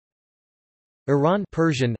Iran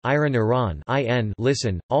Persian, Iran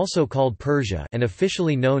listen, also called Persia and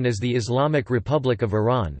officially known as the Islamic Republic of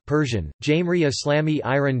Iran Persian, Jamhuri Islami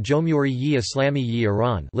Iran Jomhuri-i Islami-i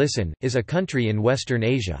Iran listen, is a country in Western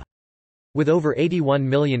Asia. With over 81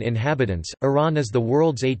 million inhabitants, Iran is the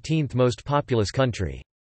world's 18th most populous country.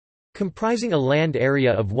 Comprising a land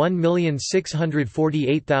area of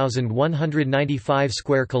 1,648,195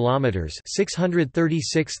 square kilometers,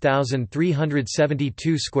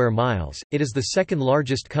 636,372 square miles, it is the second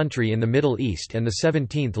largest country in the Middle East and the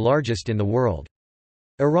 17th largest in the world.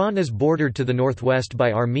 Iran is bordered to the northwest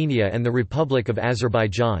by Armenia and the Republic of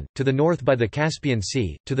Azerbaijan, to the north by the Caspian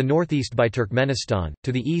Sea, to the northeast by Turkmenistan,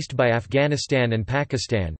 to the east by Afghanistan and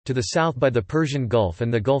Pakistan, to the south by the Persian Gulf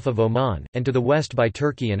and the Gulf of Oman, and to the west by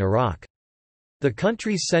Turkey and Iraq. The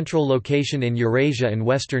country's central location in Eurasia and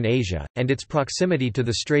Western Asia, and its proximity to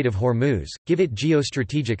the Strait of Hormuz, give it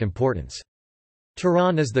geostrategic importance.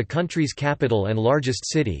 Tehran is the country's capital and largest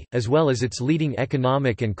city, as well as its leading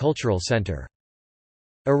economic and cultural center.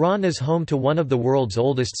 Iran is home to one of the world's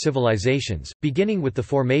oldest civilizations, beginning with the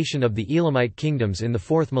formation of the Elamite kingdoms in the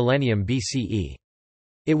 4th millennium BCE.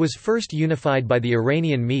 It was first unified by the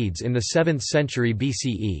Iranian Medes in the 7th century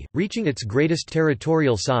BCE, reaching its greatest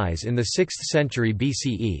territorial size in the 6th century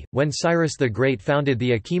BCE, when Cyrus the Great founded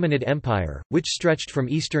the Achaemenid Empire, which stretched from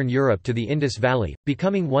eastern Europe to the Indus Valley,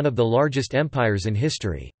 becoming one of the largest empires in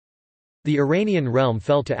history. The Iranian realm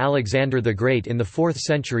fell to Alexander the Great in the 4th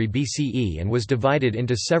century BCE and was divided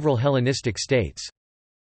into several Hellenistic states.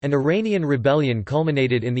 An Iranian rebellion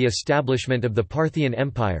culminated in the establishment of the Parthian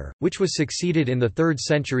Empire, which was succeeded in the 3rd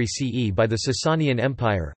century CE by the Sasanian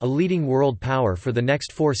Empire, a leading world power for the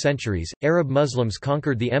next 4 centuries. Arab Muslims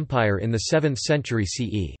conquered the empire in the 7th century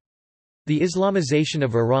CE. The Islamization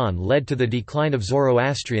of Iran led to the decline of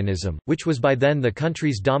Zoroastrianism, which was by then the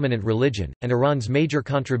country's dominant religion, and Iran's major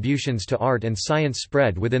contributions to art and science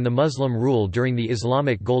spread within the Muslim rule during the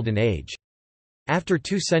Islamic Golden Age. After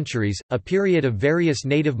 2 centuries, a period of various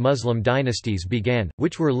native Muslim dynasties began,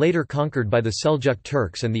 which were later conquered by the Seljuk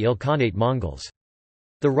Turks and the Ilkhanate Mongols.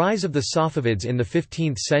 The rise of the Safavids in the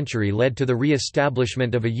 15th century led to the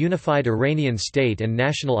re-establishment of a unified Iranian state and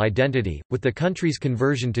national identity, with the country's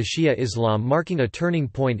conversion to Shia Islam marking a turning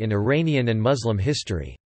point in Iranian and Muslim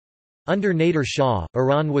history. Under Nader Shah,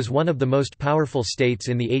 Iran was one of the most powerful states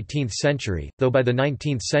in the 18th century, though by the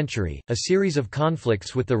 19th century, a series of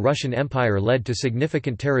conflicts with the Russian Empire led to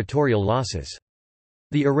significant territorial losses.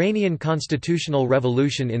 The Iranian constitutional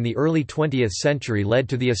revolution in the early 20th century led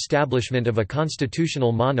to the establishment of a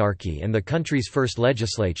constitutional monarchy and the country's first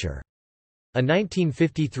legislature. A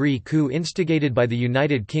 1953 coup instigated by the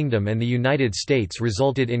United Kingdom and the United States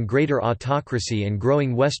resulted in greater autocracy and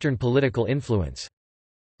growing Western political influence.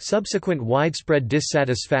 Subsequent widespread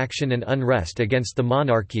dissatisfaction and unrest against the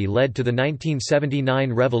monarchy led to the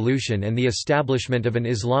 1979 revolution and the establishment of an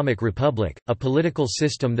Islamic Republic, a political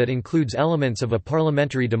system that includes elements of a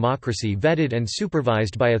parliamentary democracy vetted and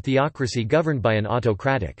supervised by a theocracy governed by an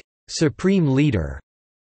autocratic supreme leader.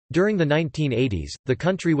 During the 1980s, the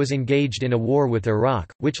country was engaged in a war with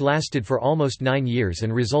Iraq, which lasted for almost 9 years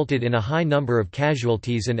and resulted in a high number of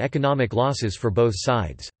casualties and economic losses for both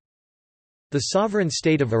sides. The sovereign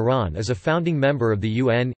state of Iran is a founding member of the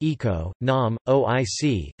UN, ECO, NAM,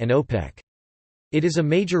 OIC, and OPEC. It is a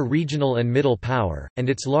major regional and middle power, and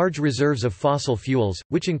its large reserves of fossil fuels,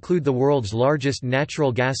 which include the world's largest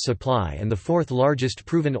natural gas supply and the 4th largest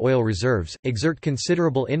proven oil reserves, exert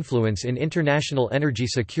considerable influence in international energy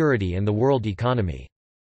security and the world economy.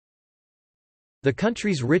 The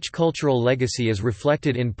country's rich cultural legacy is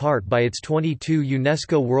reflected in part by its 22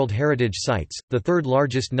 UNESCO World Heritage Sites, the 3rd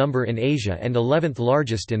largest number in Asia and 11th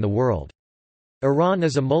largest in the world. Iran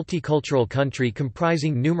is a multicultural country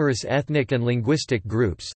comprising numerous ethnic and linguistic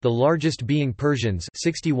groups, the largest being Persians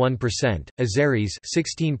 61%, Azeris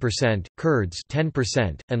 16%, Kurds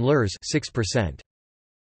 10%, and Lurs 6%.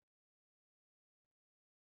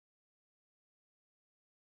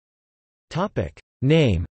 Topic: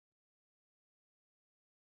 Name.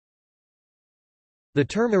 The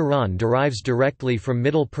term Iran derives directly from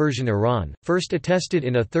Middle Persian Iran, first attested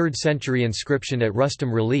in a 3rd century inscription at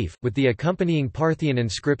Rustam relief, with the accompanying Parthian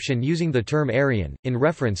inscription using the term Aryan, in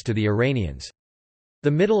reference to the Iranians.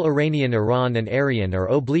 The Middle Iranian Iran and Aryan are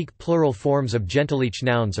oblique plural forms of gentilic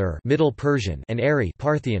nouns Middle Persian and Ari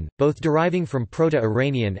Parthian, both deriving from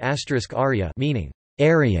Proto-Iranian *Arya meaning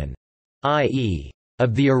Aryan, i.e.,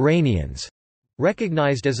 of the Iranians.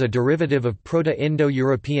 Recognized as a derivative of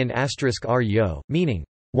Proto-Indo-European *Ryo, meaning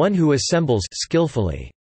one who assembles skillfully.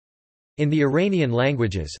 In the Iranian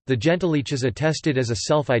languages, the gentiliq is attested as a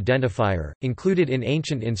self-identifier, included in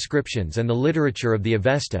ancient inscriptions and the literature of the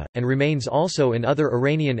Avesta, and remains also in other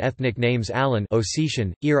Iranian ethnic names Alan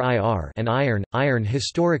Ossetian, Ir and Iron.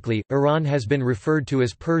 Historically, Iran has been referred to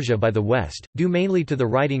as Persia by the West, due mainly to the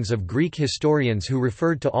writings of Greek historians who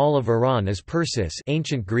referred to all of Iran as Persis,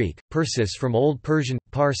 ancient Greek, Persis from Old Persian,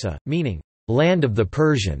 Parsa, meaning, land of the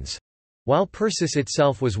Persians, while Persis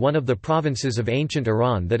itself was one of the provinces of ancient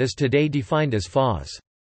Iran that is today defined as Fars.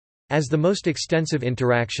 As the most extensive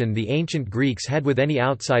interaction the ancient Greeks had with any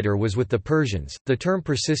outsider was with the Persians, the term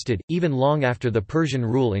persisted, even long after the Persian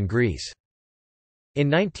rule in Greece. In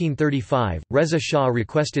 1935, Reza Shah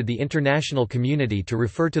requested the international community to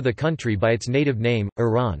refer to the country by its native name,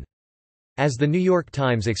 Iran. As the New York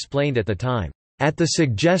Times explained at the time, at the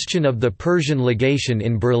suggestion of the Persian legation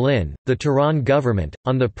in Berlin, the Tehran government,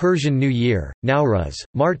 on the Persian New Year, Nowruz,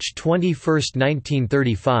 March 21,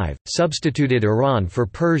 1935, substituted Iran for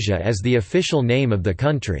Persia as the official name of the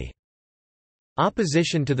country.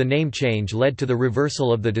 Opposition to the name change led to the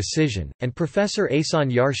reversal of the decision, and Professor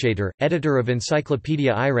Ahsan Yarshater, editor of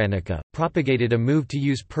Encyclopaedia Iranica, propagated a move to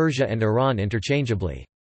use Persia and Iran interchangeably.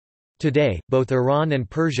 Today, both Iran and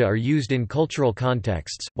Persia are used in cultural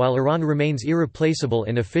contexts, while Iran remains irreplaceable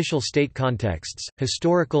in official state contexts.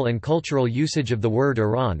 Historical and cultural usage of the word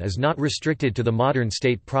Iran is not restricted to the modern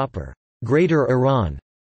state proper. Greater Iran,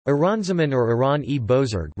 Iranzaman or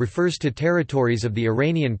Iran-e-Bozorg, refers to territories of the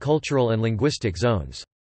Iranian cultural and linguistic zones.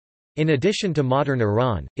 In addition to modern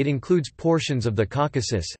Iran, it includes portions of the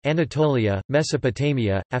Caucasus, Anatolia,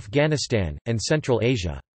 Mesopotamia, Afghanistan, and Central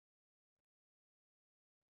Asia.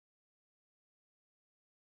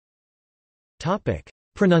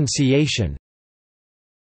 Pronunciation.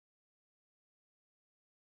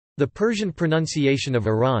 The Persian pronunciation of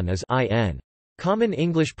Iran is in. Common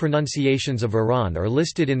English pronunciations of Iran are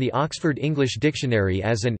listed in the Oxford English Dictionary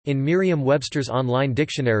as an, in Merriam-Webster's Online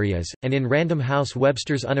Dictionary as, and in Random House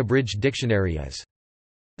Webster's Unabridged Dictionary as.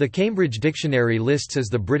 The Cambridge Dictionary lists as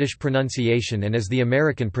the British pronunciation and as the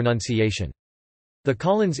American pronunciation. The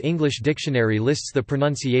Collins English Dictionary lists the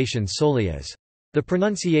pronunciation solely as. The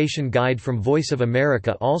pronunciation guide from Voice of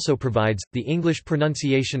America also provides, the English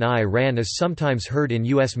pronunciation Iran is sometimes heard in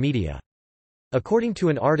U.S. media. According to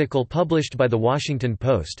an article published by The Washington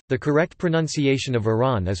Post, the correct pronunciation of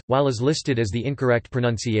Iran is, while is listed as the incorrect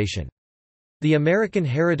pronunciation. The American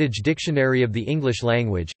Heritage Dictionary of the English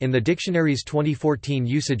Language, in the dictionary's 2014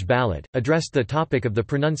 usage ballot, addressed the topic of the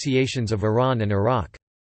pronunciations of Iran and Iraq.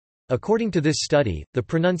 According to this study, the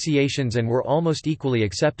pronunciations and were almost equally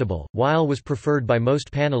acceptable, while was preferred by most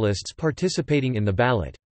panelists participating in the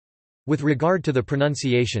ballot. With regard to the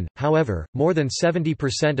pronunciation, however, more than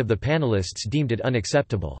 70% of the panelists deemed it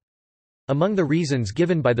unacceptable. Among the reasons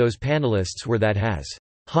given by those panelists were that has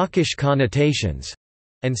hawkish connotations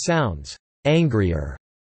and sounds angrier,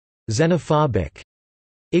 xenophobic,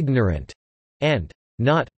 ignorant, and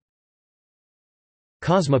not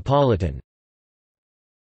cosmopolitan.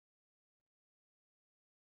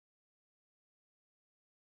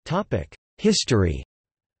 History.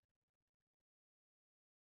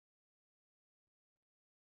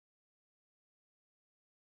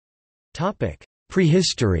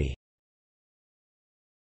 Prehistory.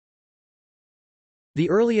 The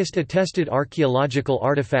earliest attested archaeological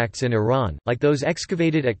artifacts in Iran, like those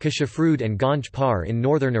excavated at Kashafrud and Ganj Par in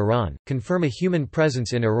northern Iran, confirm a human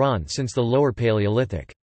presence in Iran since the Lower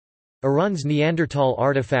Paleolithic. Iran's Neanderthal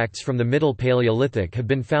artifacts from the Middle Paleolithic have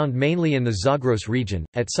been found mainly in the Zagros region,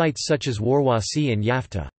 at sites such as Warwasi and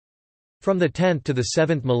Yafta. From the 10th to the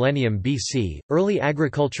 7th millennium BC, early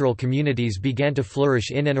agricultural communities began to flourish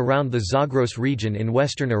in and around the Zagros region in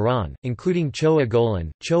western Iran, including Choa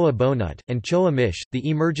Golan, Choa Bonut, and Choa Mish. The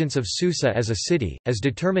emergence of Susa as a city, as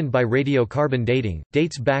determined by radiocarbon dating,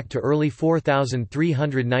 dates back to early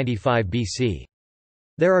 4395 BC.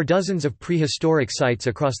 There are dozens of prehistoric sites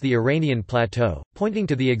across the Iranian plateau, pointing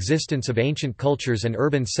to the existence of ancient cultures and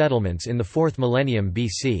urban settlements in the 4th millennium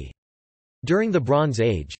BC. During the Bronze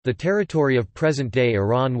Age, the territory of present-day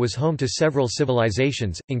Iran was home to several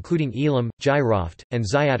civilizations, including Elam, Jairoft, and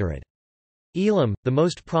Ziatarid. Elam, the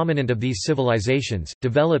most prominent of these civilizations,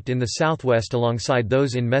 developed in the southwest alongside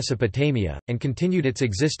those in Mesopotamia, and continued its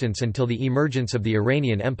existence until the emergence of the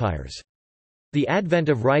Iranian empires. The advent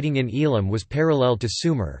of writing in Elam was parallel to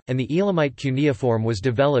Sumer, and the Elamite cuneiform was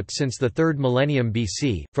developed since the 3rd millennium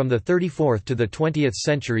BC. From the 34th to the 20th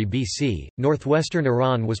century BC, northwestern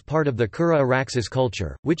Iran was part of the Kura-Araxes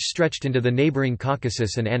culture, which stretched into the neighboring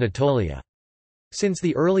Caucasus and Anatolia. Since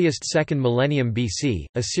the earliest 2nd millennium BC,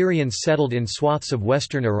 Assyrians settled in swaths of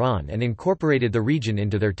western Iran and incorporated the region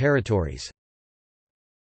into their territories.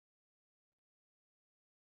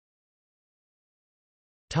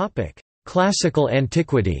 Classical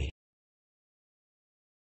antiquity.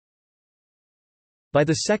 By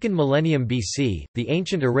the 2nd millennium BC, the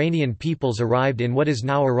ancient Iranian peoples arrived in what is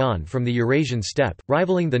now Iran from the Eurasian steppe,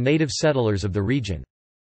 rivaling the native settlers of the region.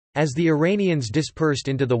 As the Iranians dispersed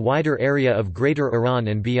into the wider area of Greater Iran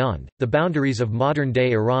and beyond, the boundaries of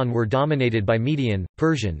modern-day Iran were dominated by Median,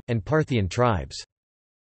 Persian, and Parthian tribes.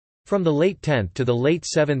 From the late 10th to the late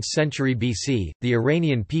 7th century BC, the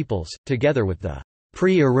Iranian peoples, together with the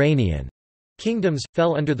pre-Iranian kingdoms,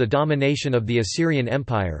 fell under the domination of the Assyrian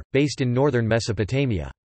Empire, based in northern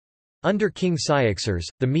Mesopotamia. Under King Cyaxares,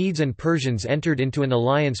 the Medes and Persians entered into an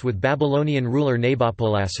alliance with Babylonian ruler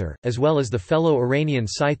Nabopolassar, as well as the fellow Iranian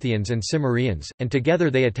Scythians and Cimmerians, and together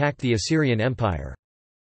they attacked the Assyrian Empire.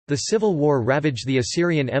 The civil war ravaged the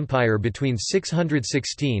Assyrian Empire between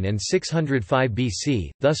 616 and 605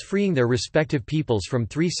 BC, thus freeing their respective peoples from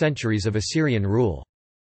 3 centuries of Assyrian rule.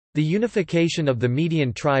 The unification of the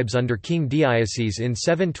Median tribes under King Deioces in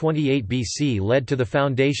 728 BC led to the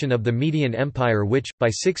foundation of the Median Empire which, by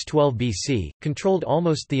 612 BC, controlled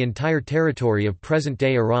almost the entire territory of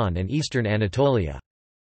present-day Iran and eastern Anatolia.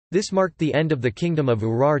 This marked the end of the kingdom of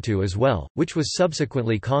Urartu as well, which was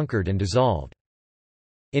subsequently conquered and dissolved.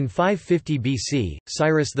 In 550 BC,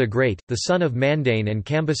 Cyrus the Great, the son of Mandane and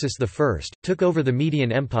Cambyses I, took over the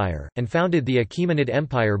Median Empire, and founded the Achaemenid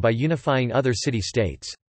Empire by unifying other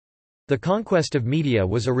city-states. The conquest of Media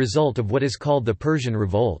was a result of what is called the Persian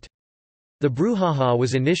Revolt. The brouhaha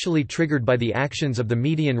was initially triggered by the actions of the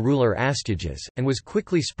Median ruler Astyages, and was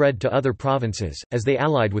quickly spread to other provinces, as they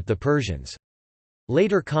allied with the Persians.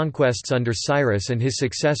 Later conquests under Cyrus and his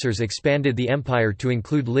successors expanded the empire to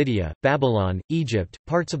include Lydia, Babylon, Egypt,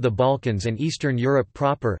 parts of the Balkans and Eastern Europe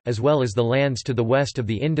proper, as well as the lands to the west of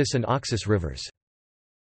the Indus and Oxus rivers.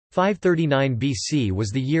 539 BC was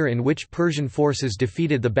the year in which Persian forces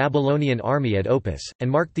defeated the Babylonian army at Opis,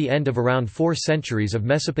 and marked the end of around 4 centuries of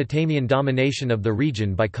Mesopotamian domination of the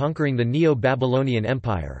region by conquering the Neo-Babylonian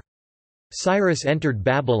Empire. Cyrus entered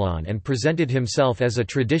Babylon and presented himself as a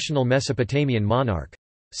traditional Mesopotamian monarch.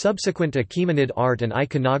 Subsequent Achaemenid art and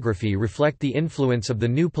iconography reflect the influence of the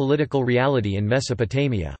new political reality in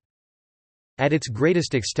Mesopotamia. At its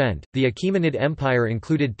greatest extent, the Achaemenid Empire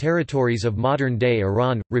included territories of modern-day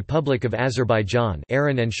Iran, Republic of Azerbaijan,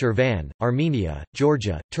 Aran and Shirvan, Armenia,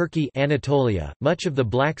 Georgia, Turkey, Anatolia, much of the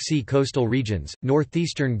Black Sea coastal regions,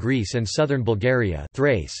 northeastern Greece and southern Bulgaria,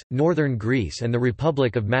 Thrace, northern Greece and the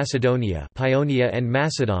Republic of Macedonia, Paeonia and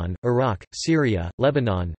Macedon, Iraq, Syria,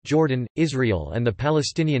 Lebanon, Jordan, Israel and the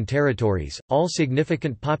Palestinian territories, all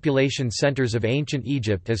significant population centers of ancient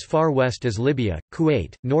Egypt as far west as Libya,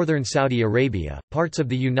 Kuwait, northern Saudi Arabia, parts of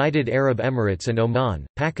the United Arab Emirates and Oman,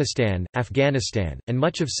 Pakistan, Afghanistan, and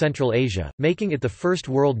much of Central Asia, making it the first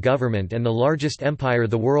world government and the largest empire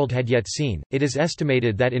the world had yet seen. It is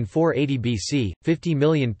estimated that in 480 BC, 50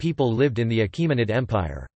 million people lived in the Achaemenid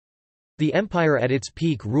Empire. The empire at its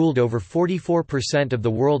peak ruled over 44% of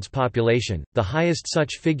the world's population, the highest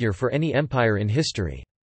such figure for any empire in history.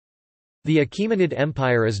 The Achaemenid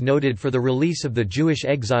Empire is noted for the release of the Jewish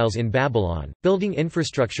exiles in Babylon, building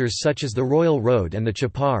infrastructures such as the Royal Road and the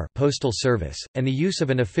Chapar postal service, and the use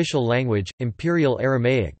of an official language, Imperial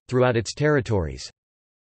Aramaic, throughout its territories.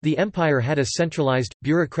 The empire had a centralized,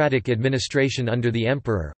 bureaucratic administration under the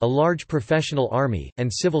emperor, a large professional army,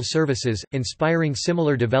 and civil services, inspiring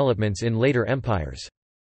similar developments in later empires.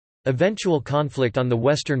 Eventual conflict on the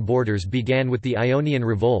western borders began with the Ionian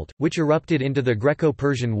Revolt, which erupted into the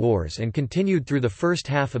Greco-Persian Wars and continued through the first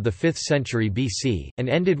half of the 5th century BC, and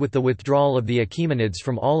ended with the withdrawal of the Achaemenids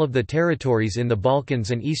from all of the territories in the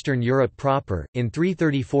Balkans and Eastern Europe proper. In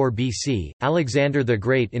 334 BC, Alexander the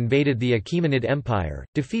Great invaded the Achaemenid Empire,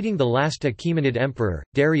 defeating the last Achaemenid emperor,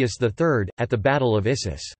 Darius III, at the Battle of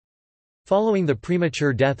Issus. Following the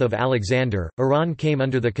premature death of Alexander, Iran came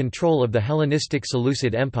under the control of the Hellenistic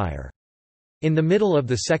Seleucid Empire. In the middle of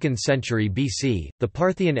the 2nd century BC, the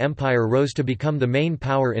Parthian Empire rose to become the main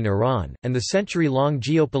power in Iran, and the century-long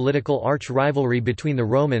geopolitical arch-rivalry between the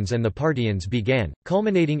Romans and the Parthians began,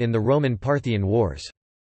 culminating in the Roman-Parthian Wars.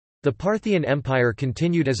 The Parthian Empire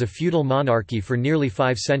continued as a feudal monarchy for nearly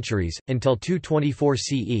 5 centuries, until 224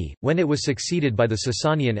 CE, when it was succeeded by the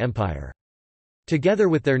Sasanian Empire. Together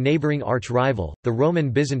with their neighboring arch-rival, the Roman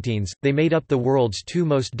Byzantines, they made up the world's 2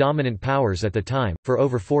 most dominant powers at the time, for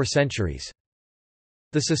over 4 centuries.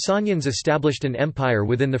 The Sasanians established an empire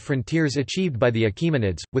within the frontiers achieved by the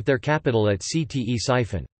Achaemenids, with their capital at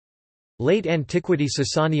Ctesiphon. Late antiquity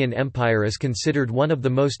Sasanian Empire is considered one of the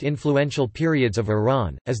most influential periods of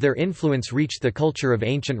Iran, as their influence reached the culture of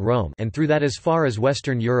ancient Rome and through that as far as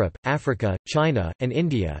Western Europe, Africa, China, and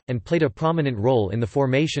India, and played a prominent role in the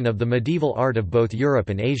formation of the medieval art of both Europe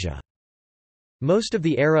and Asia. Most of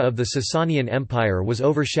the era of the Sasanian Empire was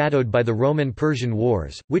overshadowed by the Roman-Persian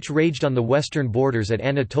Wars, which raged on the western borders at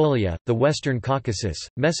Anatolia, the Western Caucasus,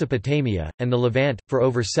 Mesopotamia, and the Levant, for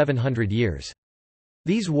over 700 years.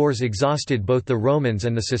 These wars exhausted both the Romans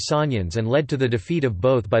and the Sasanians and led to the defeat of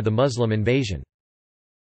both by the Muslim invasion.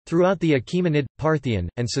 Throughout the Achaemenid, Parthian,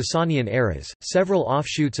 and Sasanian eras, several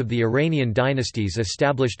offshoots of the Iranian dynasties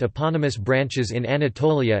established eponymous branches in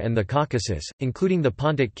Anatolia and the Caucasus, including the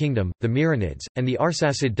Pontic Kingdom, the Myronids, and the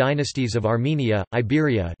Arsacid dynasties of Armenia,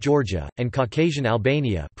 Iberia, Georgia, and Caucasian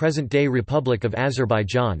Albania, present-day Republic of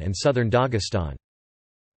Azerbaijan and southern Dagestan.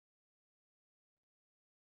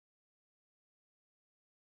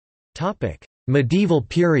 Medieval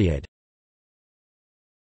period.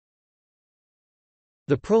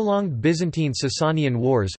 The prolonged Byzantine-Sasanian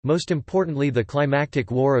Wars, most importantly the climactic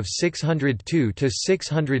war of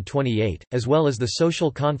 602–628, as well as the social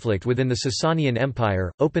conflict within the Sasanian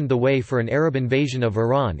Empire, opened the way for an Arab invasion of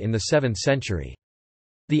Iran in the 7th century.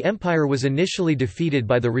 The empire was initially defeated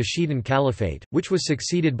by the Rashidun Caliphate, which was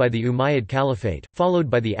succeeded by the Umayyad Caliphate, followed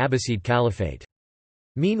by the Abbasid Caliphate.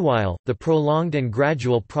 Meanwhile, the prolonged and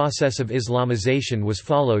gradual process of Islamization was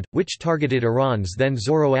followed, which targeted Iran's then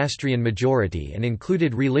Zoroastrian majority and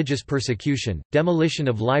included religious persecution, demolition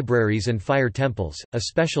of libraries and fire temples, a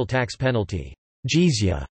special tax penalty,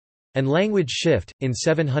 jizya, and language shift. In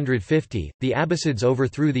 750, the Abbasids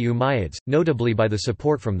overthrew the Umayyads, notably by the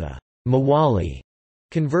support from the Mawali,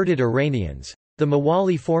 converted Iranians. The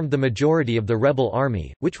Mawali formed the majority of the rebel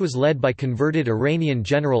army, which was led by converted Iranian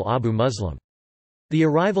general Abu Muslim. The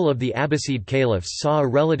arrival of the Abbasid caliphs saw a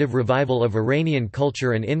relative revival of Iranian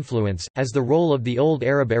culture and influence, as the role of the old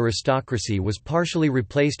Arab aristocracy was partially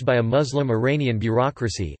replaced by a Muslim Iranian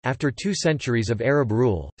bureaucracy. After 2 centuries of Arab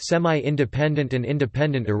rule, semi-independent and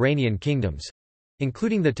independent Iranian kingdoms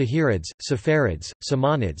including the Tahirids, Saffarids,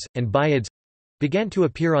 Samanids, and Buyids began to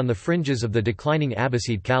appear on the fringes of the declining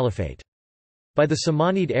Abbasid Caliphate. By the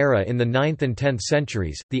Samanid era in the 9th and 10th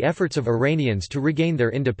centuries, the efforts of Iranians to regain their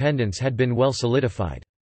independence had been well solidified.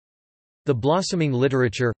 The blossoming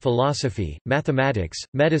literature, philosophy, mathematics,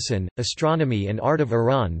 medicine, astronomy and art of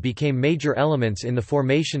Iran became major elements in the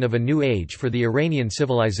formation of a new age for the Iranian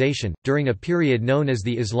civilization, during a period known as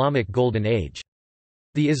the Islamic Golden Age.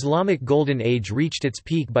 The Islamic Golden Age reached its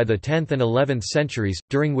peak by the 10th and 11th centuries,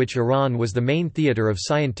 during which Iran was the main theater of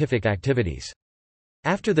scientific activities.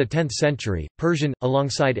 After the 10th century, Persian,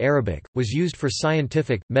 alongside Arabic, was used for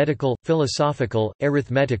scientific, medical, philosophical,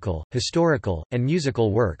 arithmetical, historical, and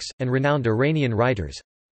musical works, and renowned Iranian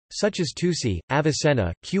writers—such as Tusi,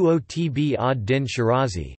 Avicenna, Qutb ad-Din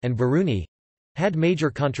Shirazi, and Biruni—had major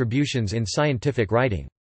contributions in scientific writing.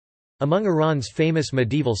 Among Iran's famous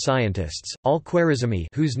medieval scientists, al-Khwarizmi,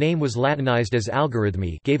 whose name was Latinized as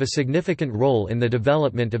algorithmi, gave a significant role in the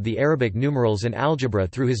development of the Arabic numerals and algebra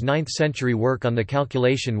through his 9th-century work on the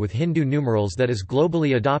calculation with Hindu numerals that is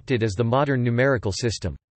globally adopted as the modern numerical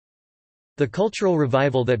system. The cultural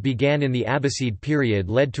revival that began in the Abbasid period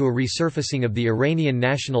led to a resurfacing of the Iranian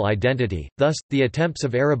national identity, thus, the attempts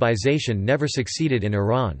of Arabization never succeeded in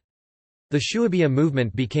Iran. The Shu'abiyya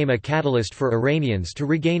movement became a catalyst for Iranians to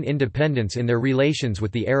regain independence in their relations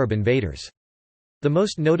with the Arab invaders. The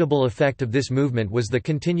most notable effect of this movement was the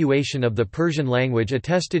continuation of the Persian language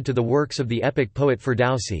attested to the works of the epic poet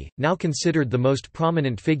Ferdowsi, now considered the most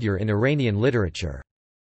prominent figure in Iranian literature.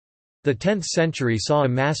 The 10th century saw a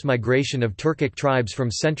mass migration of Turkic tribes from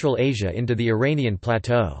Central Asia into the Iranian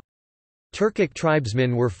plateau. Turkic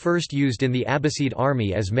tribesmen were first used in the Abbasid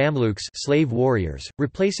army as Mamluks, slave warriors,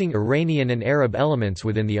 replacing Iranian and Arab elements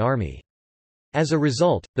within the army. As a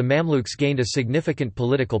result, the Mamluks gained a significant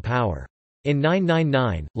political power. In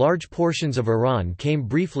 999, large portions of Iran came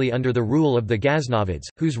briefly under the rule of the Ghaznavids,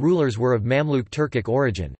 whose rulers were of Mamluk Turkic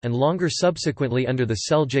origin, and longer subsequently under the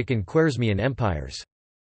Seljuk and Khwarezmian empires.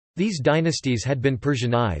 These dynasties had been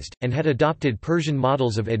Persianized, and had adopted Persian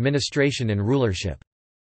models of administration and rulership.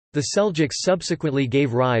 The Seljuks subsequently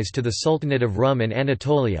gave rise to the Sultanate of Rum and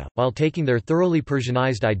Anatolia, while taking their thoroughly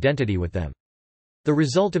Persianized identity with them. The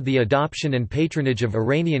result of the adoption and patronage of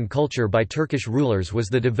Iranian culture by Turkish rulers was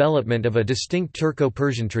the development of a distinct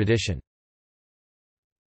Turco-Persian tradition.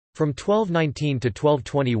 From 1219 to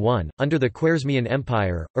 1221, under the Khwarezmian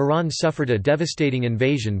Empire, Iran suffered a devastating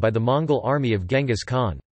invasion by the Mongol army of Genghis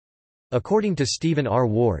Khan. According to Stephen R.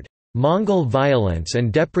 Ward, Mongol violence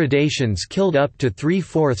and depredations killed up to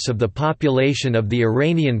 3/4 of the population of the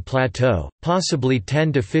Iranian plateau, possibly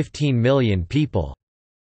 10 to 15 million people.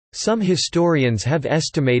 Some historians have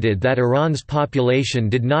estimated that Iran's population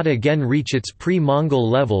did not again reach its pre-Mongol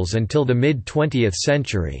levels until the mid-20th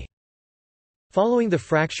century. Following the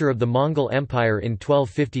fracture of the Mongol Empire in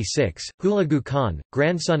 1256, Hulagu Khan,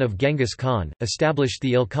 grandson of Genghis Khan, established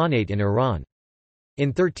the Ilkhanate in Iran.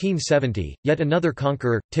 In 1370, yet another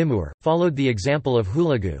conqueror, Timur, followed the example of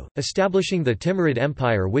Hulagu, establishing the Timurid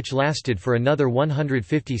Empire, which lasted for another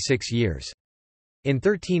 156 years. In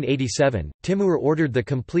 1387, Timur ordered the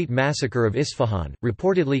complete massacre of Isfahan,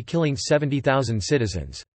 reportedly killing 70,000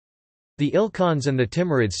 citizens. The Ilkhans and the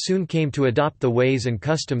Timurids soon came to adopt the ways and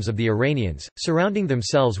customs of the Iranians, surrounding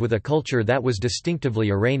themselves with a culture that was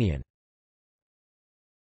distinctively Iranian.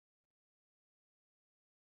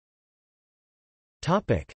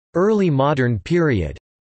 Early modern period.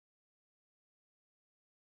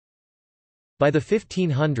 By the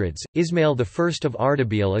 1500s, Ismail I of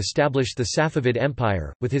Ardabil established the Safavid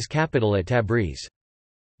Empire, with his capital at Tabriz.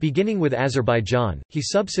 Beginning with Azerbaijan, he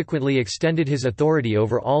subsequently extended his authority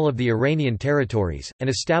over all of the Iranian territories, and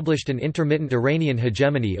established an intermittent Iranian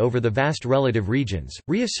hegemony over the vast relative regions,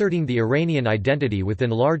 reasserting the Iranian identity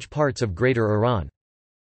within large parts of Greater Iran.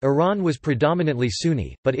 Iran was predominantly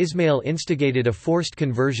Sunni, but Ismail instigated a forced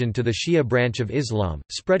conversion to the Shia branch of Islam,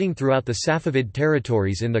 spreading throughout the Safavid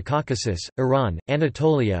territories in the Caucasus, Iran,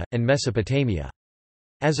 Anatolia, and Mesopotamia.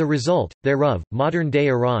 As a result, thereof, modern-day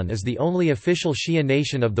Iran is the only official Shia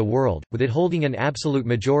nation of the world, with it holding an absolute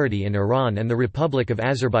majority in Iran and the Republic of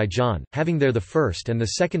Azerbaijan, having there the first and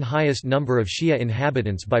the second highest number of Shia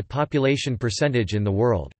inhabitants by population percentage in the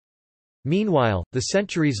world. Meanwhile, the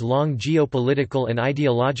centuries-long geopolitical and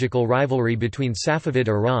ideological rivalry between Safavid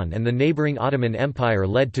Iran and the neighboring Ottoman Empire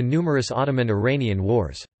led to numerous Ottoman-Iranian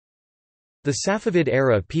wars. The Safavid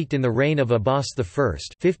era peaked in the reign of Abbas I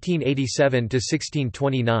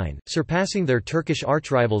 (1587–1629), surpassing their Turkish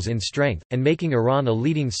archrivals in strength, and making Iran a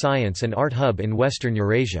leading science and art hub in Western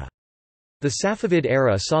Eurasia. The Safavid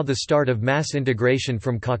era saw the start of mass integration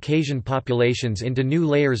from Caucasian populations into new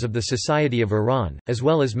layers of the society of Iran, as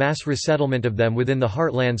well as mass resettlement of them within the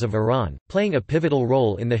heartlands of Iran, playing a pivotal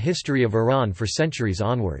role in the history of Iran for centuries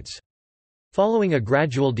onwards. Following a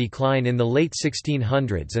gradual decline in the late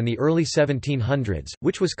 1600s and the early 1700s,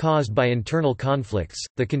 which was caused by internal conflicts,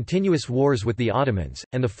 the continuous wars with the Ottomans,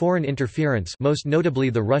 and the foreign interference, most notably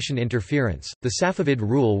the Russian interference, the Safavid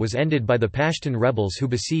rule was ended by the Pashtun rebels who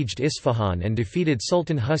besieged Isfahan and defeated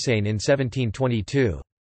Sultan Hussein in 1722.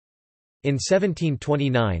 In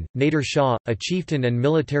 1729, Nader Shah, a chieftain and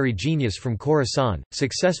military genius from Khorasan,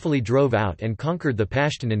 successfully drove out and conquered the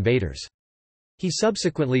Pashtun invaders. He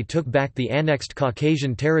subsequently took back the annexed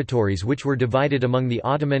Caucasian territories, which were divided among the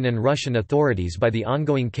Ottoman and Russian authorities by the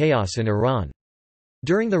ongoing chaos in Iran.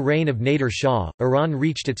 During the reign of Nader Shah, Iran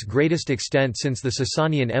reached its greatest extent since the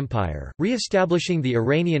Sasanian Empire, re-establishing the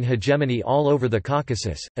Iranian hegemony all over the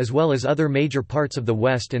Caucasus, as well as other major parts of the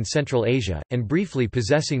West and Central Asia, and briefly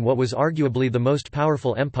possessing what was arguably the most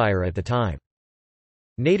powerful empire at the time.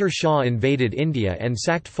 Nader Shah invaded India and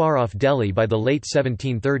sacked far-off Delhi by the late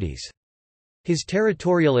 1730s. His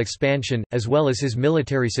territorial expansion, as well as his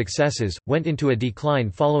military successes, went into a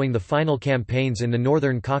decline following the final campaigns in the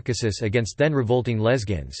northern Caucasus against then-revolting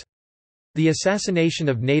Lezgins. The assassination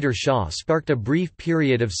of Nader Shah sparked a brief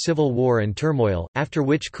period of civil war and turmoil, after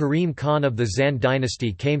which Karim Khan of the Zand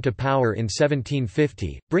dynasty came to power in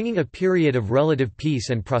 1750, bringing a period of relative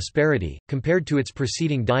peace and prosperity. Compared to its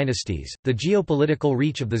preceding dynasties, the geopolitical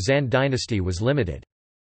reach of the Zand dynasty was limited.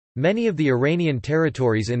 Many of the Iranian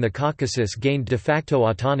territories in the Caucasus gained de facto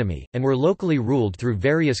autonomy, and were locally ruled through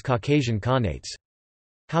various Caucasian khanates.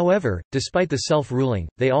 However, despite the self-ruling,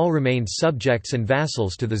 they all remained subjects and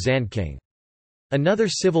vassals to the Zand king. Another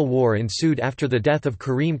civil war ensued after the death of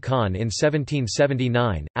Karim Khan in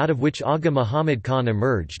 1779, out of which Agha Muhammad Khan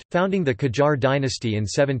emerged, founding the Qajar dynasty in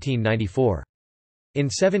 1794. In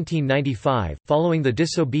 1795, following the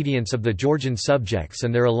disobedience of the Georgian subjects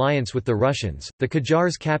and their alliance with the Russians, the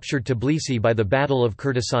Qajars captured Tbilisi by the Battle of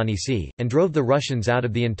Kurdistanisi, and drove the Russians out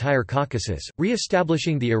of the entire Caucasus,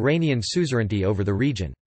 re-establishing the Iranian suzerainty over the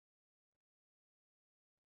region.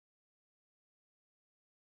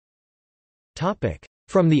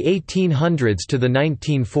 From the 1800s to the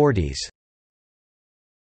 1940s.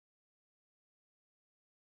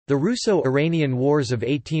 The Russo-Iranian Wars of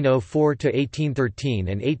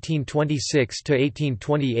 1804–1813 and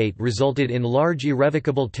 1826–1828 resulted in large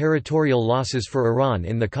irrevocable territorial losses for Iran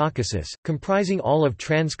in the Caucasus, comprising all of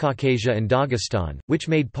Transcaucasia and Dagestan, which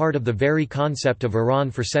made part of the very concept of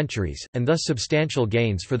Iran for centuries, and thus substantial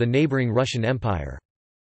gains for the neighboring Russian Empire.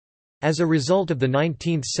 As a result of the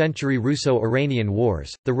 19th-century Russo-Iranian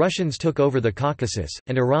Wars, the Russians took over the Caucasus,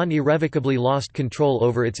 and Iran irrevocably lost control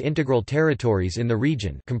over its integral territories in the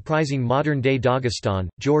region comprising modern-day Dagestan,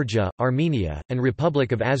 Georgia, Armenia, and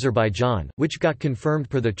Republic of Azerbaijan, which got confirmed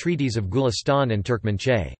per the treaties of Gulistan and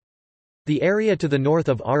Turkmenchay. The area to the north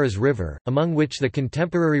of Aras River, among which the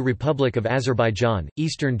contemporary Republic of Azerbaijan,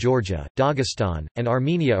 eastern Georgia, Dagestan, and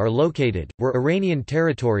Armenia are located, were Iranian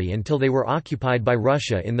territory until they were occupied by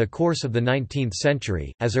Russia in the course of the 19th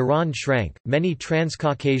century. As Iran shrank, many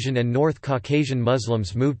Transcaucasian and North Caucasian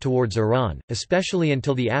Muslims moved towards Iran, especially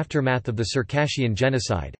until the aftermath of the Circassian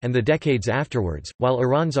genocide, and the decades afterwards, while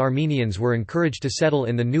Iran's Armenians were encouraged to settle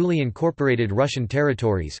in the newly incorporated Russian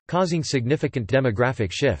territories, causing significant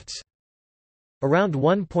demographic shifts. Around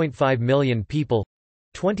 1.5 million people,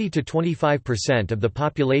 20 to 25% of the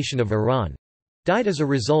population of Iran, died as a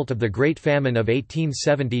result of the Great Famine of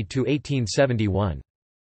 1870–1871.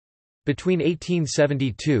 Between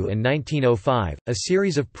 1872 and 1905, a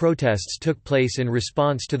series of protests took place in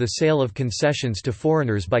response to the sale of concessions to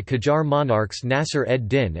foreigners by Qajar monarchs Nasser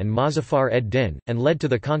ed-Din and Mozaffar ed-Din, and led to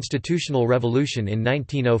the constitutional revolution in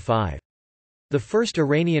 1905. The first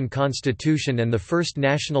Iranian constitution and the first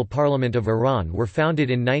national parliament of Iran were founded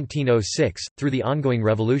in 1906, through the ongoing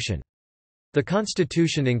revolution. The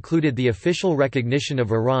constitution included the official recognition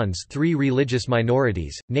of Iran's three religious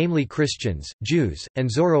minorities, namely Christians, Jews, and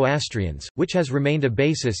Zoroastrians, which has remained a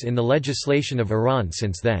basis in the legislation of Iran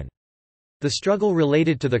since then. The struggle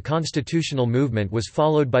related to the constitutional movement was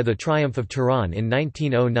followed by the triumph of Tehran in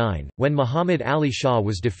 1909, when Muhammad Ali Shah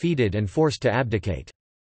was defeated and forced to abdicate.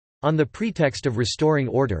 On the pretext of restoring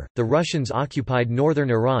order, the Russians occupied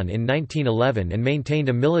northern Iran in 1911 and maintained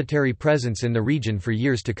a military presence in the region for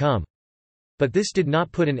years to come. But this did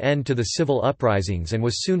not put an end to the civil uprisings and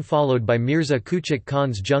was soon followed by Mirza Kuchak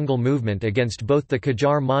Khan's jungle movement against both the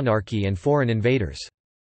Qajar monarchy and foreign invaders.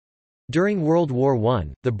 During World War I,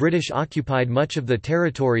 the British occupied much of the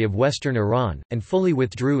territory of western Iran, and fully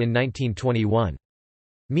withdrew in 1921.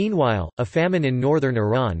 Meanwhile, a famine in northern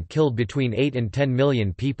Iran killed between 8 and 10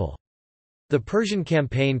 million people. The Persian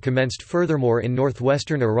campaign commenced furthermore in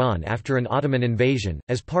northwestern Iran after an Ottoman invasion,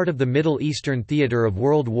 as part of the Middle Eastern theater of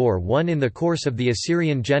World War I. In the course of the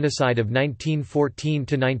Assyrian genocide of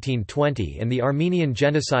 1914–1920 and the Armenian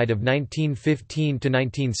genocide of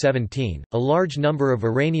 1915–1917, a large number of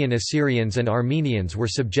Iranian Assyrians and Armenians were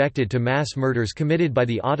subjected to mass murders committed by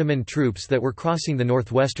the Ottoman troops that were crossing the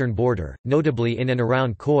northwestern border, notably in and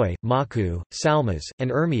around Khoi, Maku, Salmas,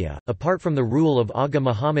 and Urmia. Apart from the rule of Agha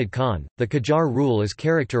Muhammad Khan, the Qajar rule is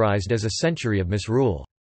characterized as a century of misrule.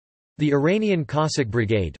 The Iranian Cossack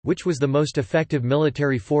Brigade, which was the most effective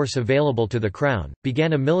military force available to the crown,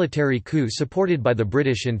 began a military coup supported by the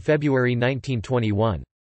British in February 1921.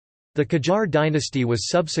 The Qajar dynasty was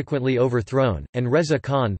subsequently overthrown, and Reza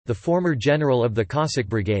Khan, the former general of the Cossack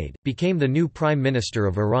Brigade, became the new Prime Minister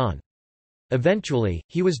of Iran. Eventually,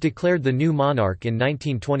 he was declared the new monarch in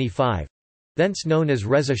 1925—thence known as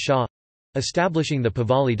Reza Shah, establishing the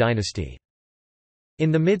Pahlavi dynasty.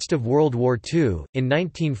 In the midst of World War II, in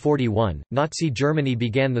 1941, Nazi Germany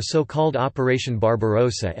began the so-called Operation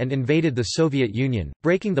Barbarossa and invaded the Soviet Union,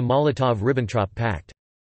 breaking the Molotov–Ribbentrop Pact.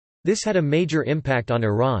 This had a major impact on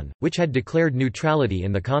Iran, which had declared neutrality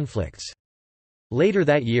in the conflicts. Later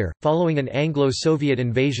that year, following an Anglo-Soviet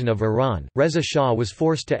invasion of Iran, Reza Shah was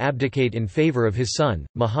forced to abdicate in favor of his son,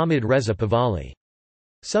 Mohammad Reza Pahlavi.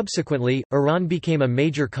 Subsequently, Iran became a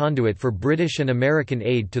major conduit for British and American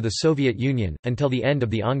aid to the Soviet Union, until the end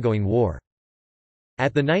of the ongoing war.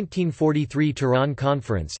 At the 1943 Tehran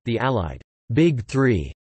Conference, the Allied Big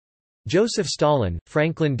Three, Joseph Stalin,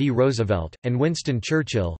 Franklin D. Roosevelt, and Winston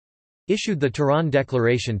Churchill, issued the Tehran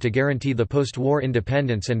Declaration to guarantee the post-war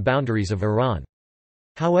independence and boundaries of Iran.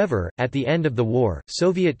 However, at the end of the war,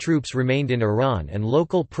 Soviet troops remained in Iran and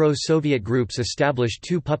local pro-Soviet groups established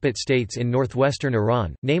two puppet states in northwestern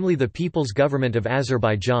Iran, namely the People's Government of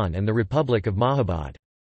Azerbaijan and the Republic of Mahabad.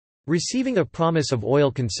 Receiving a promise of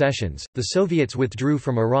oil concessions, the Soviets withdrew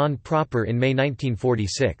from Iran proper in May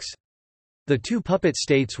 1946. The two puppet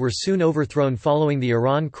states were soon overthrown following the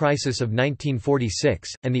Iran crisis of 1946,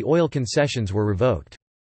 and the oil concessions were revoked.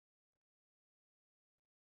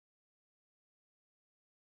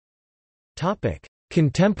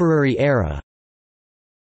 Contemporary era.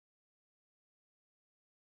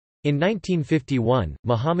 In 1951,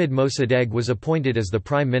 Mohammad Mossadegh was appointed as the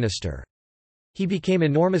prime minister. He became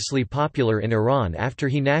enormously popular in Iran after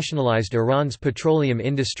he nationalized Iran's petroleum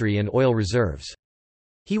industry and oil reserves.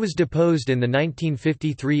 He was deposed in the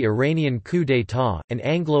 1953 Iranian coup d'état, an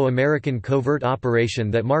Anglo-American covert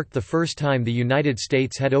operation that marked the first time the United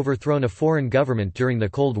States had overthrown a foreign government during the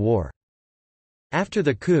Cold War. After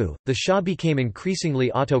the coup, the Shah became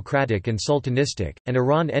increasingly autocratic and sultanistic, and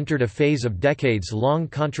Iran entered a phase of decades-long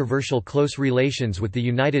controversial close relations with the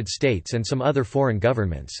United States and some other foreign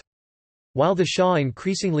governments. While the Shah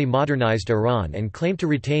increasingly modernized Iran and claimed to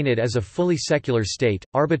retain it as a fully secular state,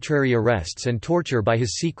 arbitrary arrests and torture by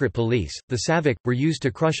his secret police, the Savak, were used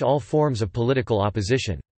to crush all forms of political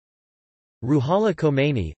opposition. Ruhollah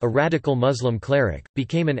Khomeini, a radical Muslim cleric,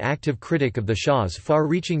 became an active critic of the Shah's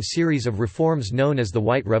far-reaching series of reforms known as the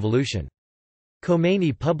White Revolution.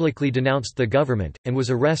 Khomeini publicly denounced the government, and was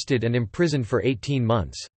arrested and imprisoned for 18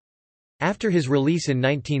 months. After his release in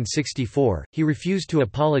 1964, he refused to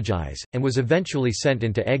apologize, and was eventually sent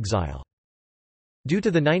into exile. Due to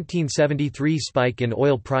the 1973 spike in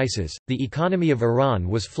oil prices, the economy of Iran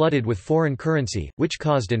was flooded with foreign currency, which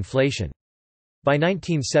caused inflation. By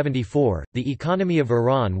 1974, the economy of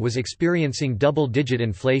Iran was experiencing double-digit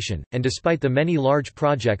inflation, and despite the many large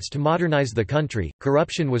projects to modernize the country,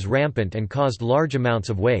 corruption was rampant and caused large amounts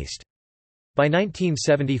of waste. By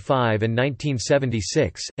 1975 and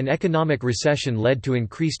 1976, an economic recession led to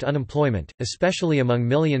increased unemployment, especially among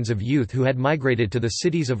millions of youth who had migrated to the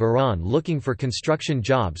cities of Iran looking for construction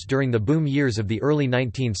jobs during the boom years of the early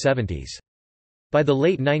 1970s. By the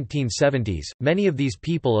late 1970s, many of these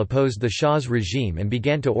people opposed the Shah's regime and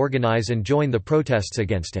began to organize and join the protests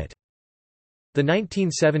against it. The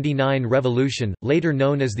 1979 revolution, later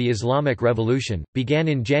known as the Islamic Revolution, began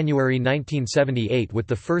in January 1978 with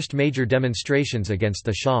the first major demonstrations against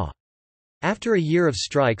the Shah. After a year of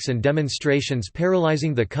strikes and demonstrations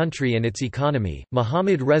paralyzing the country and its economy,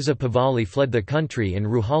 Mohammad Reza Pahlavi fled the country and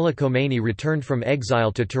Ruhollah Khomeini returned from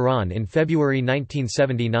exile to Tehran in February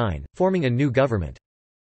 1979, forming a new government.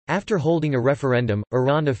 After holding a referendum,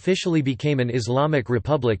 Iran officially became an Islamic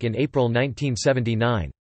republic in April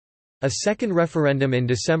 1979. A second referendum in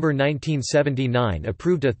December 1979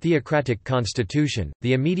 approved a theocratic constitution.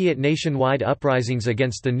 The immediate nationwide uprisings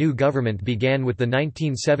against the new government began with the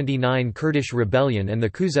 1979 Kurdish rebellion and the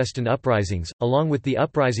Khuzestan uprisings, along with the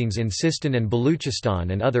uprisings in Sistan and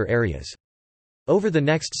Baluchistan and other areas. Over the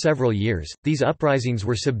next several years, these uprisings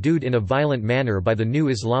were subdued in a violent manner by the new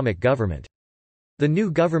Islamic government. The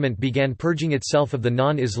new government began purging itself of the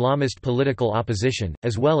non-Islamist political opposition,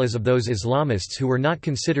 as well as of those Islamists who were not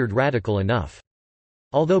considered radical enough.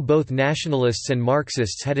 Although both nationalists and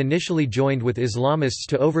Marxists had initially joined with Islamists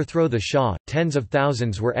to overthrow the Shah, tens of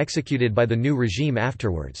thousands were executed by the new regime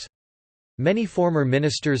afterwards. Many former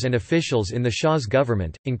ministers and officials in the Shah's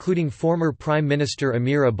government, including former Prime Minister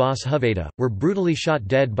Amir Abbas Huvayda, were brutally shot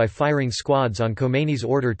dead by firing squads on Khomeini's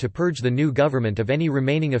order to purge the new government of any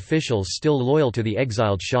remaining officials still loyal to the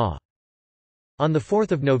exiled Shah. On 4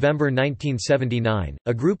 November 1979,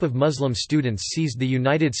 a group of Muslim students seized the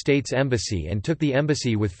United States Embassy and took the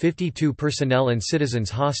embassy with 52 personnel and citizens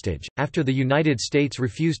hostage, after the United States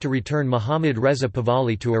refused to return Mohammad Reza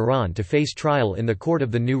Pahlavi to Iran to face trial in the court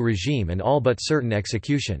of the new regime and all but certain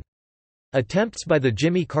execution. Attempts by the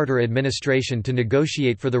Jimmy Carter administration to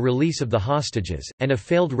negotiate for the release of the hostages, and a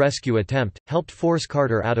failed rescue attempt, helped force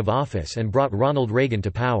Carter out of office and brought Ronald Reagan to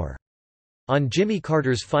power. On Jimmy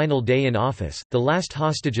Carter's final day in office, the last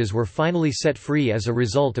hostages were finally set free as a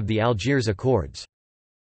result of the Algiers Accords.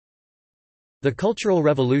 The Cultural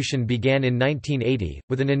Revolution began in 1980,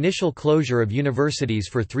 with an initial closure of universities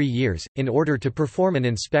for 3 years, in order to perform an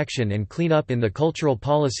inspection and clean up in the cultural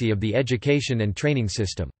policy of the education and training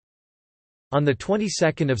system. On the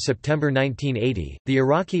 22nd of September 1980, the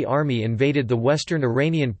Iraqi army invaded the western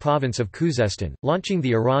Iranian province of Khuzestan, launching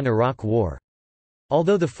the Iran–Iraq War.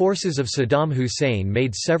 Although the forces of Saddam Hussein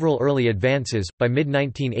made several early advances, by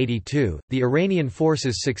mid-1982, the Iranian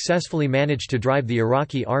forces successfully managed to drive the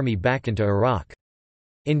Iraqi army back into Iraq.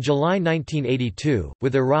 In July 1982,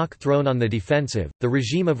 with Iraq thrown on the defensive, the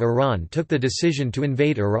regime of Iran took the decision to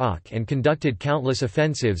invade Iraq and conducted countless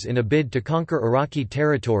offensives in a bid to conquer Iraqi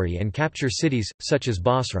territory and capture cities, such as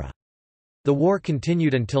Basra. The war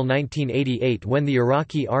continued until 1988 when the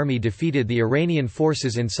Iraqi army defeated the Iranian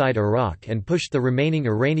forces inside Iraq and pushed the remaining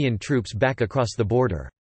Iranian troops back across the border.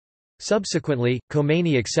 Subsequently,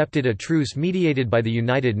 Khomeini accepted a truce mediated by the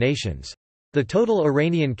United Nations. The total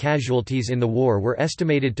Iranian casualties in the war were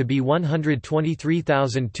estimated to be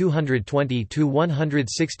 123,220 to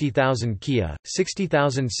 160,000 Kia,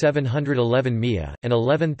 60,711 Mia, and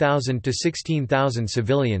 11,000 to 16,000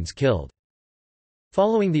 civilians killed.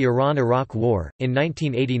 Following the Iran–Iraq War, in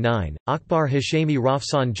 1989, Akbar Hashemi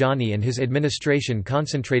Rafsanjani and his administration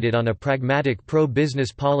concentrated on a pragmatic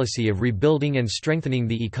pro-business policy of rebuilding and strengthening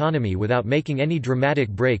the economy without making any dramatic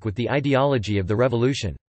break with the ideology of the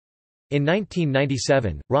revolution. In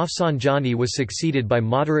 1997, Rafsanjani was succeeded by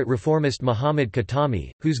moderate reformist Mohammad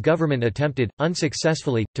Khatami, whose government attempted,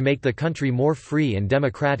 unsuccessfully, to make the country more free and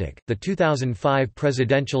democratic. The 2005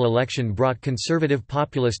 presidential election brought conservative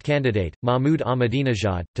populist candidate, Mahmoud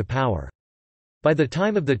Ahmadinejad, to power. By the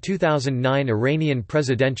time of the 2009 Iranian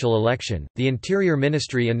presidential election, the Interior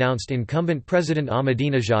Ministry announced incumbent President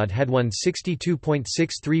Ahmadinejad had won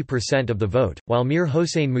 62.63% of the vote, while Mir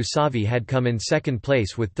Hossein Mousavi had come in second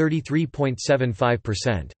place with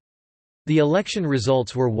 33.75%. The election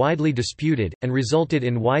results were widely disputed, and resulted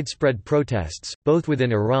in widespread protests, both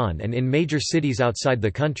within Iran and in major cities outside the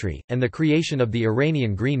country, and the creation of the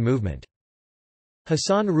Iranian Green Movement.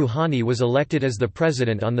 Hassan Rouhani was elected as the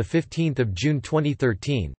president on 15 June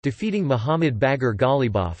 2013, defeating Mohammad Bagher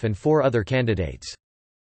Ghalibaf and 4 other candidates.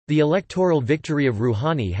 The electoral victory of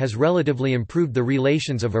Rouhani has relatively improved the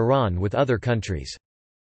relations of Iran with other countries.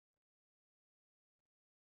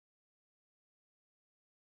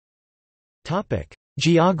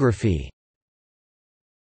 Geography.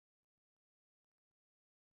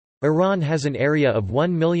 Iran has an area of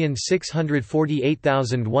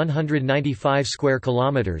 1,648,195 square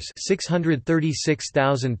kilometers,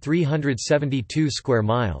 636,372 square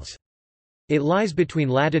miles. It lies between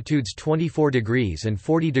latitudes 24 degrees and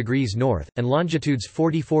 40 degrees north, and longitudes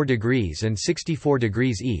 44 degrees and 64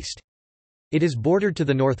 degrees east. It is bordered to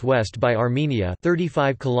the northwest by Armenia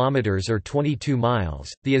 35 kilometers or 22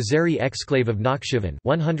 miles, the Azeri exclave of Nakhchivan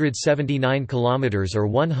 179 kilometers or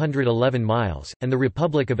 111 miles, and the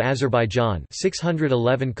Republic of Azerbaijan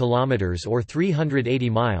 611 kilometers or 380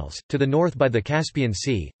 miles, to the north by the Caspian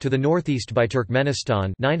Sea, to the northeast by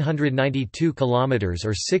Turkmenistan 992 kilometers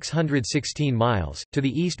or 616 miles, to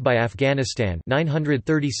the east by Afghanistan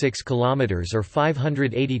 936 kilometers or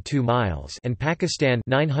 582 miles, and Pakistan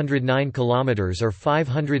 909 kilometers or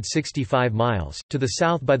 565 miles, to the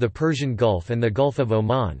south by the Persian Gulf and the Gulf of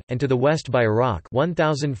Oman, and to the west by Iraq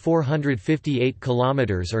 1458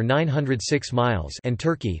 kilometers or 906 miles, and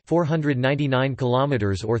Turkey 499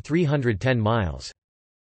 kilometers or 310 miles.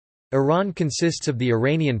 Iran consists of the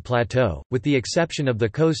Iranian plateau, with the exception of the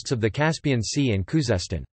coasts of the Caspian Sea and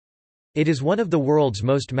Khuzestan. It is one of the world's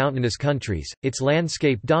most mountainous countries, its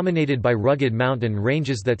landscape dominated by rugged mountain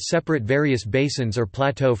ranges that separate various basins or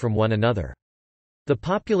plateaux from one another. The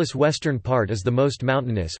populous western part is the most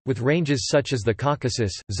mountainous, with ranges such as the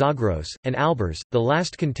Caucasus, Zagros, and Alborz, the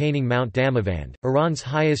last containing Mount Damavand, Iran's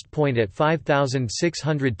highest point at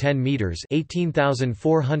 5,610 meters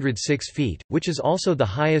 (18,406 feet), which is also the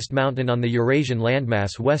highest mountain on the Eurasian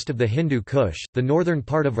landmass west of the Hindu Kush. The northern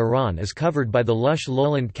part of Iran is covered by the lush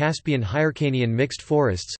lowland Caspian-Hyrcanian mixed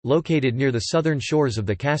forests, located near the southern shores of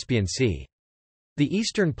the Caspian Sea. The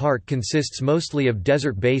eastern part consists mostly of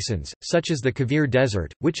desert basins, such as the Kavir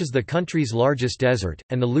Desert, which is the country's largest desert,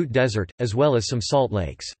 and the Lut Desert, as well as some salt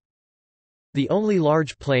lakes. The only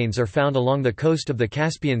large plains are found along the coast of the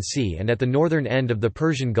Caspian Sea and at the northern end of the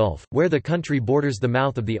Persian Gulf, where the country borders the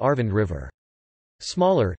mouth of the Arvand River.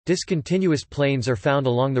 Smaller, discontinuous plains are found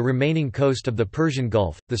along the remaining coast of the Persian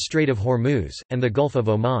Gulf, the Strait of Hormuz, and the Gulf of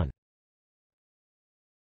Oman.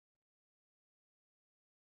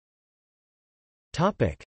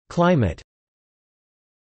 Climate.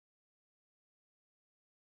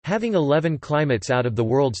 Having 11 climates out of the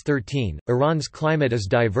world's 13, Iran's climate is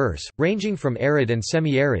diverse, ranging from arid and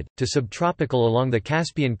semi-arid, to subtropical along the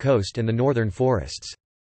Caspian coast and the northern forests.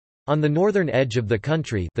 On the northern edge of the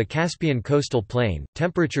country, the Caspian coastal plain,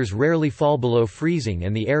 temperatures rarely fall below freezing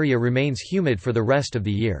and the area remains humid for the rest of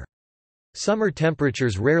the year. Summer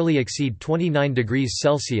temperatures rarely exceed 29 degrees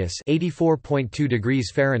Celsius (84.2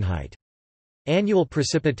 degrees Fahrenheit). Annual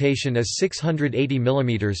precipitation is 680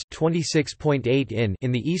 mm (26.8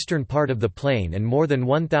 in the eastern part of the plain and more than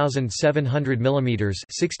 1,700 mm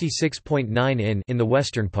 (66.9 in the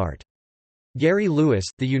western part. Gary Lewis,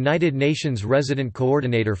 the United Nations resident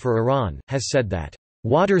coordinator for Iran, has said that,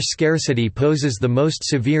 "Water scarcity poses the most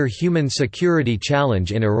severe human security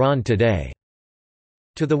challenge in Iran today."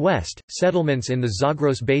 To the west, settlements in the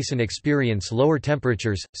Zagros Basin experience lower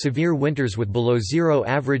temperatures, severe winters with below zero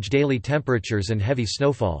average daily temperatures and heavy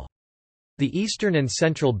snowfall. The eastern and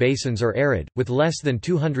central basins are arid, with less than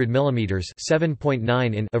 200 mm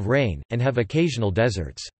 (7.9 in) of rain, and have occasional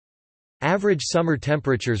deserts. Average summer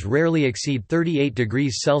temperatures rarely exceed 38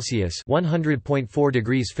 degrees Celsius (100.4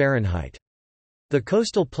 degrees Fahrenheit). The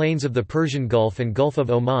coastal plains of the Persian Gulf and Gulf of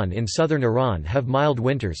Oman in southern Iran have mild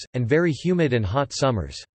winters, and very humid and hot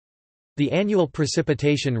summers. The annual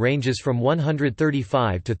precipitation ranges from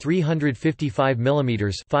 135 to 355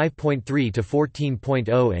 mm (5.3 to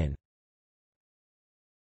 14.0 in).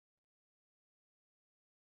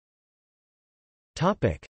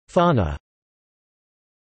 Fauna.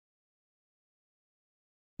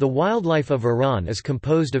 The wildlife of Iran is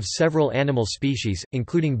composed of several animal species,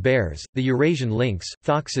 including bears, the Eurasian lynx,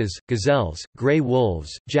 foxes, gazelles, gray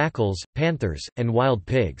wolves, jackals, panthers, and wild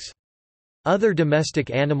pigs. Other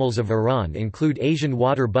domestic animals of Iran include Asian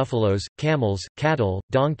water buffaloes, camels, cattle,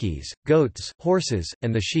 donkeys, goats, horses,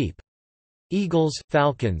 and the sheep. Eagles,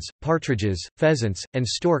 falcons, partridges, pheasants, and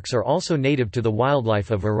storks are also native to the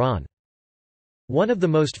wildlife of Iran. One of the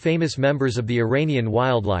most famous members of the Iranian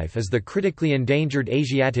wildlife is the critically endangered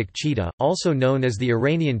Asiatic cheetah, also known as the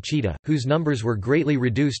Iranian cheetah, whose numbers were greatly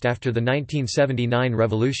reduced after the 1979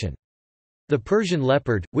 revolution. The Persian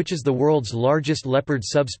leopard, which is the world's largest leopard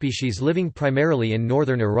subspecies living primarily in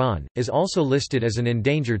northern Iran, is also listed as an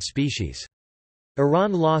endangered species.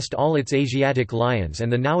 Iran lost all its Asiatic lions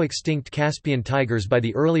and the now extinct Caspian tigers by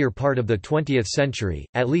the earlier part of the 20th century.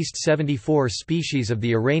 At least 74 species of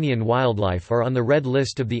the Iranian wildlife are on the Red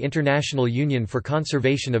List of the International Union for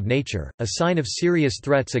Conservation of Nature, a sign of serious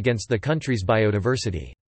threats against the country's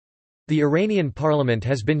biodiversity. The Iranian parliament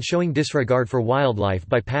has been showing disregard for wildlife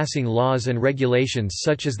by passing laws and regulations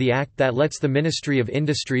such as the act that lets the Ministry of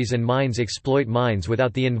Industries and Mines exploit mines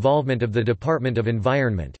without the involvement of the Department of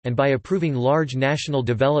Environment, and by approving large national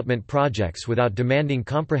development projects without demanding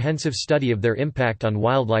comprehensive study of their impact on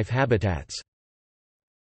wildlife habitats.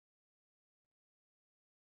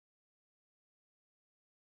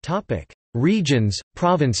 Regions,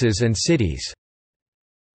 provinces and cities.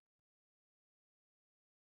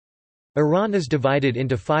 Iran is divided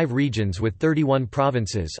into 5 regions with 31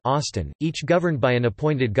 provinces, each governed by an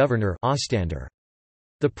appointed governor.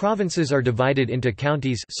 The provinces are divided into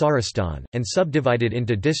counties, and subdivided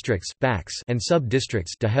into districts, and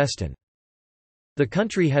sub-districts. The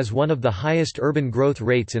country has one of the highest urban growth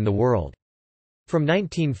rates in the world. From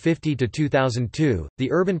 1950 to 2002,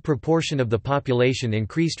 the urban proportion of the population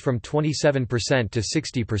increased from 27% to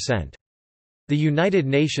 60%. The United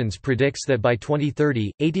Nations predicts that by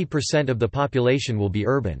 2030, 80% of the population will be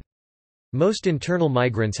urban. Most internal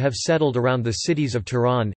migrants have settled around the cities of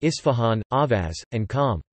Tehran, Isfahan, Ahvaz, and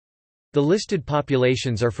Qom. The listed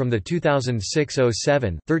populations are from the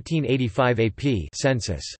 2006-07 (1385 AP)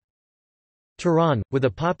 census. Tehran, with a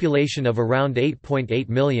population of around 8.8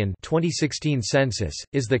 million 2016 census,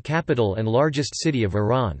 is the capital and largest city of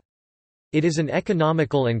Iran. It is an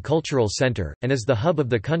economical and cultural center, and is the hub of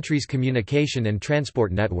the country's communication and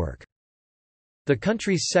transport network. The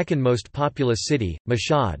country's second most populous city,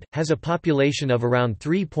 Mashhad, has a population of around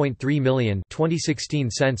 3.3 million 2016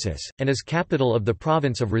 census, and is capital of the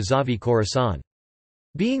province of Razavi Khorasan.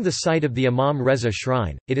 Being the site of the Imam Reza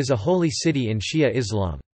Shrine, it is a holy city in Shia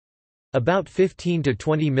Islam. About 15 to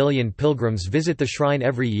 20 million pilgrims visit the shrine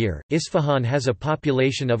every year. Isfahan has a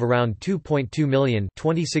population of around 2.2 million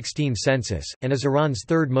 2016 census, and is Iran's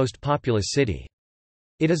third most populous city.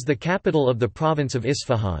 It is the capital of the province of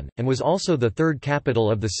Isfahan, and was also the third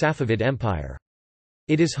capital of the Safavid Empire.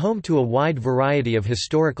 It is home to a wide variety of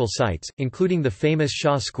historical sites, including the famous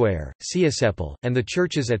Shah Square, Siyasepol, and the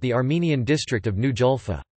churches at the Armenian district of New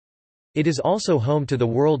Julfa. It is also home to the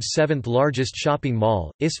world's 7th largest shopping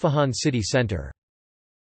mall, Isfahan City Center.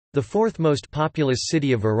 The fourth most populous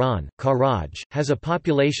city of Iran, Karaj, has a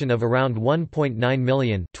population of around 1.9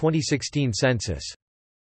 million 2016 census.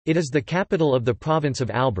 It is the capital of the province of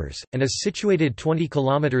Alborz, and is situated 20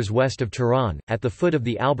 kilometers west of Tehran, at the foot of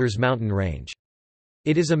the Alborz mountain range.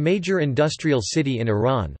 It is a major industrial city in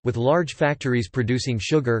Iran, with large factories producing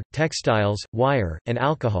sugar, textiles, wire, and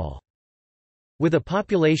alcohol. With a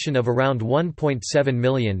population of around 1.7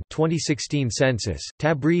 million 2016 census,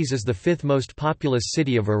 Tabriz is the 5th most populous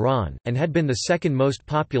city of Iran, and had been the 2nd most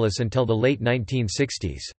populous until the late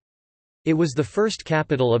 1960s. It was the first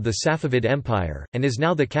capital of the Safavid Empire, and is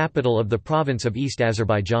now the capital of the province of East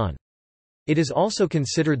Azerbaijan. It is also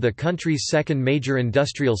considered the country's 2nd major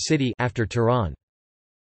industrial city after Tehran.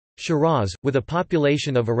 Shiraz, with a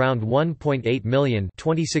population of around 1.8 million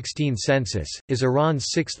 2016 census, is Iran's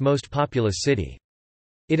 6th most populous city.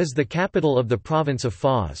 It is the capital of the province of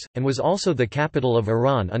Fars, and was also the capital of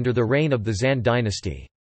Iran under the reign of the Zand dynasty.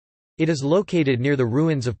 It is located near the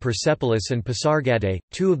ruins of Persepolis and Pasargadae,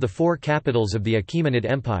 two of the four capitals of the Achaemenid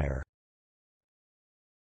Empire.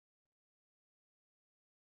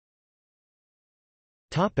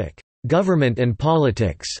 Government and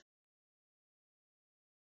politics.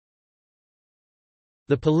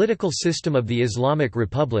 The political system of the Islamic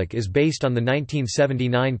Republic is based on the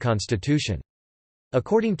 1979 constitution.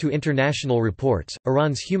 According to international reports,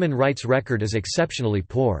 Iran's human rights record is exceptionally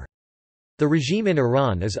poor. The regime in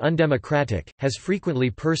Iran is undemocratic, has frequently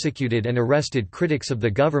persecuted and arrested critics of the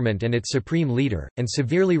government and its supreme leader, and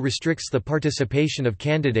severely restricts the participation of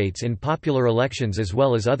candidates in popular elections as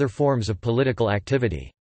well as other forms of political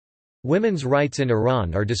activity. Women's rights in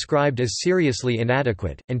Iran are described as seriously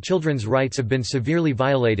inadequate, and children's rights have been severely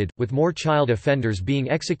violated, with more child offenders being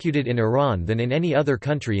executed in Iran than in any other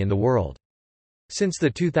country in the world. Since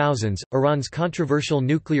the 2000s, Iran's controversial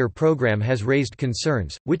nuclear program has raised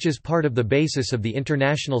concerns, which is part of the basis of the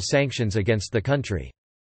international sanctions against the country.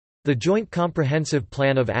 The Joint Comprehensive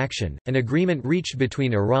Plan of Action, an agreement reached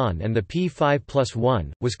between Iran and the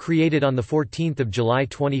P5+1, was created on 14 July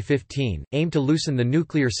 2015, aimed to loosen the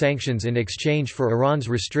nuclear sanctions in exchange for Iran's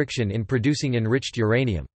restriction in producing enriched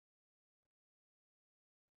uranium.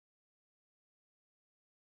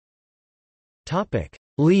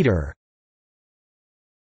 Leader.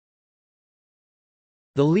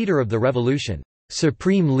 The leader of the revolution,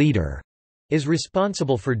 supreme leader, is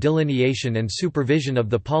responsible for delineation and supervision of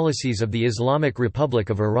the policies of the Islamic Republic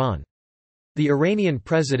of Iran. The Iranian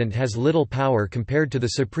president has little power compared to the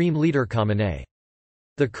supreme leader Khamenei.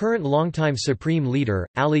 The current longtime supreme leader,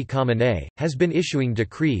 Ali Khamenei, has been issuing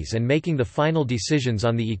decrees and making the final decisions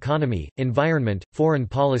on the economy, environment, foreign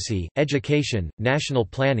policy, education, national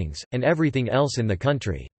plannings, and everything else in the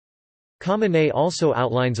country. Khamenei also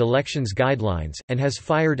outlines elections guidelines, and has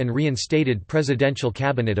fired and reinstated presidential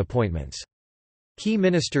cabinet appointments. Key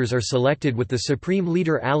ministers are selected with the supreme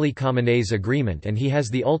leader Ali Khamenei's agreement, and he has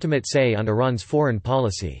the ultimate say on Iran's foreign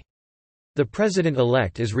policy. The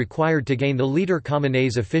president-elect is required to gain the leader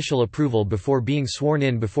Khamenei's official approval before being sworn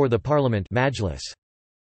in before the parliament Majlis.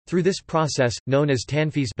 Through this process, known as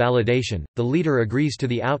Tanfiz validation, the leader agrees to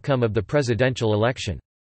the outcome of the presidential election.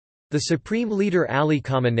 The supreme leader Ali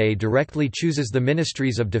Khamenei directly chooses the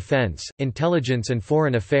ministries of defense, intelligence and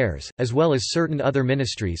foreign affairs, as well as certain other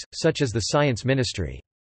ministries, such as the science ministry.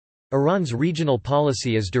 Iran's regional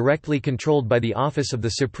policy is directly controlled by the office of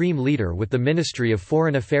the supreme leader, with the Ministry of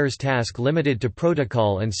Foreign Affairs task limited to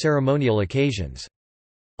protocol and ceremonial occasions.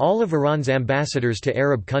 All of Iran's ambassadors to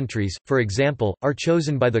Arab countries, for example, are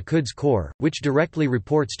chosen by the Quds Corps, which directly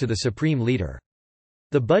reports to the supreme leader.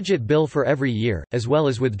 The budget bill for every year, as well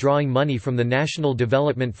as withdrawing money from the National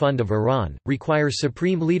Development Fund of Iran, requires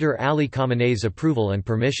Supreme Leader Ali Khamenei's approval and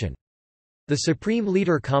permission. The Supreme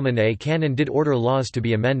Leader Khamenei can and did order laws to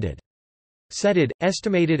be amended. Seded,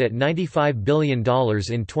 estimated at $95 billion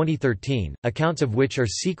in 2013, accounts of which are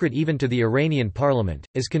secret even to the Iranian parliament,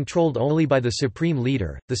 is controlled only by the supreme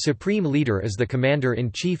leader. The supreme leader is the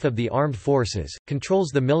commander-in-chief of the armed forces, controls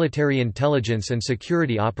the military intelligence and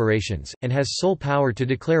security operations, and has sole power to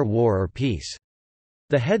declare war or peace.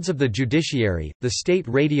 The heads of the judiciary, the state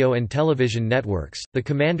radio and television networks, the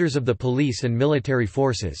commanders of the police and military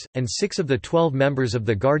forces, and 6 of the 12 members of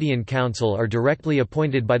the Guardian Council are directly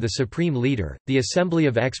appointed by the Supreme Leader. The Assembly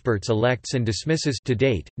of Experts elects and dismisses to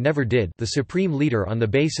date, never did the Supreme Leader on the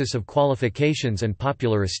basis of qualifications and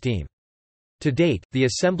popular esteem. To date, the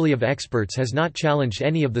Assembly of Experts has not challenged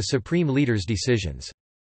any of the Supreme Leader's decisions.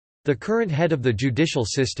 The current head of the judicial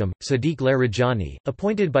system, Sadiq Larijani,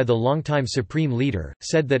 appointed by the longtime Supreme Leader,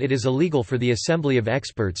 said that it is illegal for the Assembly of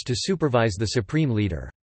Experts to supervise the Supreme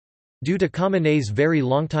Leader. Due to Khamenei's very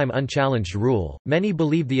long-time unchallenged rule, many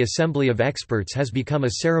believe the Assembly of Experts has become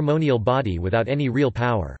a ceremonial body without any real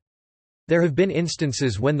power. There have been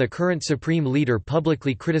instances when the current Supreme Leader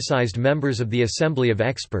publicly criticized members of the Assembly of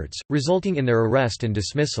Experts, resulting in their arrest and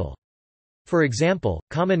dismissal. For example,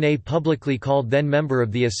 Khamenei publicly called then-member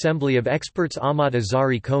of the Assembly of Experts Ahmad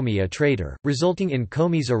Azari Komi a traitor, resulting in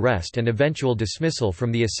Komi's arrest and eventual dismissal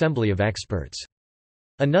from the Assembly of Experts.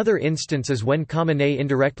 Another instance is when Khamenei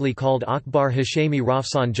indirectly called Akbar Hashemi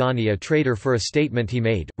Rafsanjani a traitor for a statement he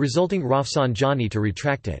made, resulting Rafsanjani to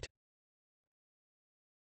retract it.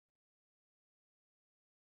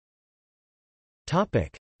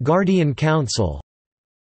 Guardian Council.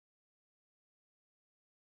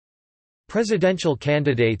 Presidential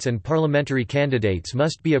candidates and parliamentary candidates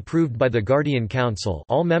must be approved by the Guardian Council,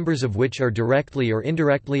 all members of which are directly or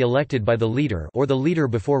indirectly elected by the leader or the leader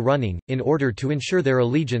before running, in order to ensure their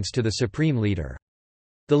allegiance to the supreme leader.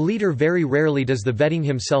 The leader very rarely does the vetting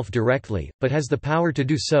himself directly, but has the power to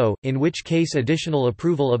do so, in which case additional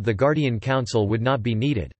approval of the Guardian Council would not be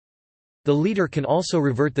needed. The leader can also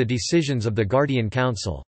revert the decisions of the Guardian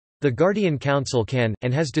Council. The Guardian Council can,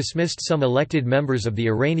 and has dismissed some elected members of the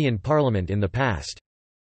Iranian parliament in the past.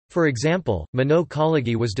 For example, Mano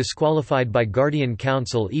Khalagi was disqualified by Guardian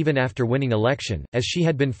Council even after winning election, as she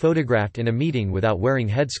had been photographed in a meeting without wearing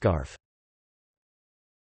headscarf.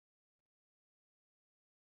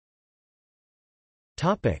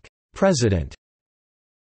 President.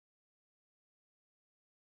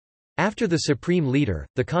 After the supreme leader,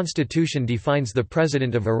 the constitution defines the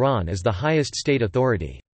President of Iran as the highest state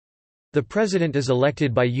authority. The President is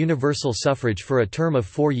elected by universal suffrage for a term of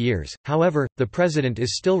 4 years, however, the President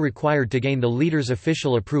is still required to gain the leader's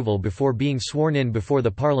official approval before being sworn in before the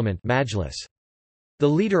parliament Majlis. The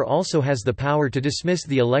leader also has the power to dismiss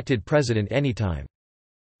the elected President anytime.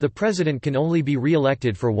 The President can only be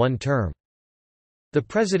re-elected for 1 term. The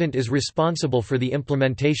President is responsible for the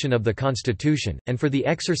implementation of the Constitution, and for the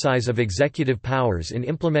exercise of executive powers in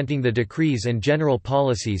implementing the decrees and general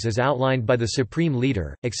policies as outlined by the Supreme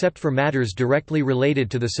Leader, except for matters directly related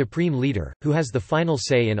to the Supreme Leader, who has the final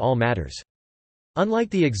say in all matters. Unlike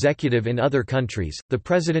the executive in other countries, the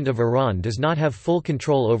President of Iran does not have full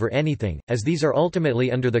control over anything, as these are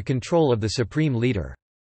ultimately under the control of the Supreme Leader.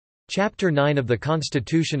 Chapter 9 of the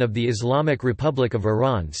Constitution of the Islamic Republic of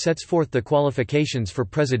Iran sets forth the qualifications for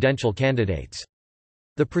presidential candidates.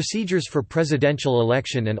 The procedures for presidential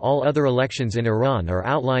election and all other elections in Iran are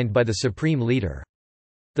outlined by the Supreme Leader.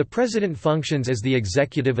 The President functions as the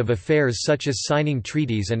executive of affairs such as signing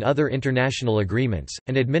treaties and other international agreements,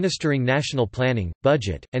 and administering national planning,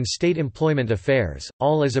 budget, and state employment affairs,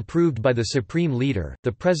 all as approved by the Supreme Leader.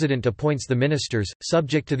 The President appoints the ministers,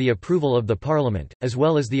 subject to the approval of the Parliament, as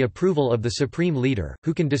well as the approval of the Supreme Leader,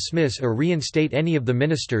 who can dismiss or reinstate any of the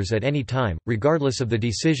ministers at any time, regardless of the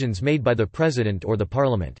decisions made by the President or the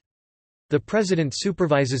Parliament. The President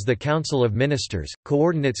supervises the Council of Ministers,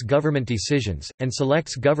 coordinates government decisions, and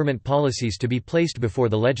selects government policies to be placed before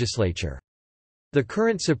the Legislature. The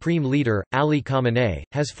current Supreme Leader, Ali Khamenei,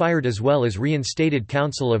 has fired as well as reinstated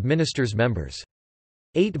Council of Ministers members.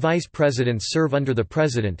 8 vice presidents serve under the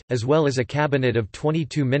President, as well as a cabinet of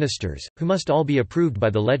 22 ministers, who must all be approved by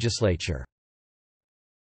the Legislature.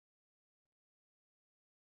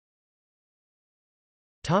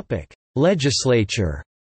 Legislature.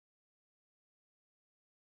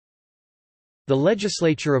 The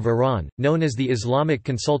Legislature of Iran, known as the Islamic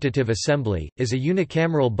Consultative Assembly, is a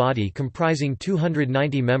unicameral body comprising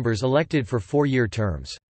 290 members elected for 4-year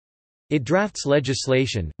terms. It drafts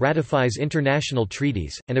legislation, ratifies international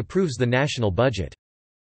treaties, and approves the national budget.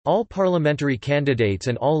 All parliamentary candidates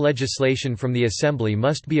and all legislation from the Assembly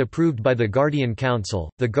must be approved by the Guardian Council.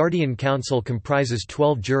 The Guardian Council comprises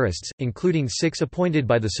 12 jurists, including 6 appointed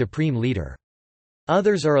by the Supreme Leader.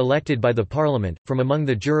 Others are elected by the Parliament, from among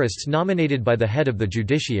the jurists nominated by the head of the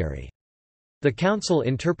judiciary. The Council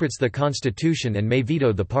interprets the Constitution and may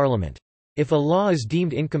veto the Parliament. If a law is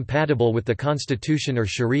deemed incompatible with the Constitution or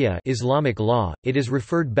Sharia Islamic law, it is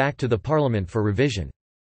referred back to the Parliament for revision.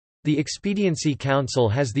 The Expediency Council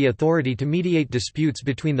has the authority to mediate disputes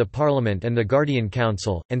between the Parliament and the Guardian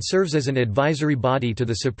Council, and serves as an advisory body to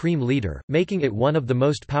the Supreme Leader, making it one of the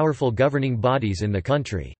most powerful governing bodies in the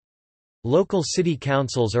country. Local city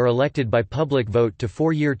councils are elected by public vote to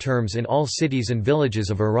 4-year terms in all cities and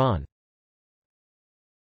villages of Iran.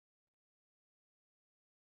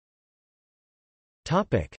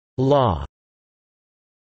 Law.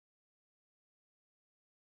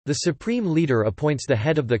 The Supreme Leader appoints the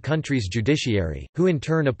head of the country's judiciary, who in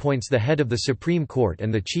turn appoints the head of the Supreme Court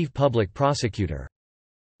and the chief public prosecutor.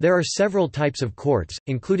 There are several types of courts,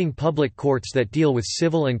 including public courts that deal with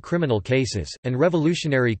civil and criminal cases, and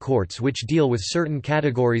revolutionary courts which deal with certain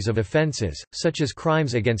categories of offenses, such as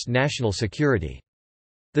crimes against national security.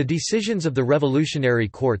 The decisions of the revolutionary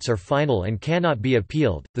courts are final and cannot be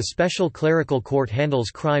appealed. The Special Clerical Court handles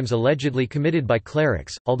crimes allegedly committed by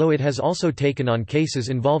clerics, although it has also taken on cases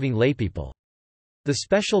involving laypeople. The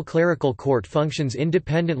Special Clerical Court functions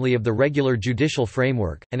independently of the regular judicial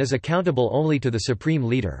framework, and is accountable only to the Supreme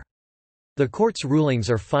Leader. The court's rulings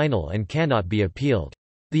are final and cannot be appealed.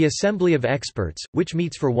 The Assembly of Experts, which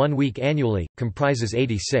meets for 1 week annually, comprises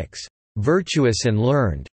 86 virtuous and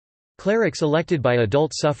learned clerics elected by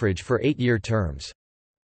adult suffrage for 8-year terms.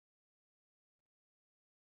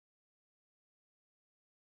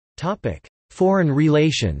 Foreign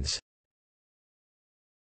relations.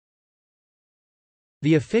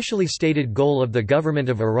 The officially stated goal of the government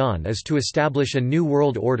of Iran is to establish a new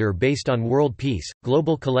world order based on world peace,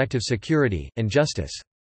 global collective security, and justice.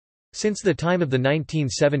 Since the time of the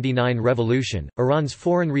 1979 revolution, Iran's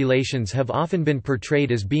foreign relations have often been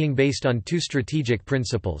portrayed as being based on two strategic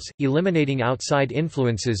principles: eliminating outside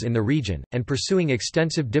influences in the region, and pursuing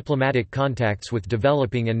extensive diplomatic contacts with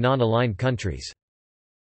developing and non-aligned countries.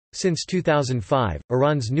 Since 2005,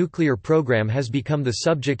 Iran's nuclear program has become the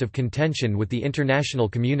subject of contention with the international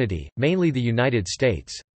community, mainly the United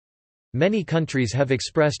States. Many countries have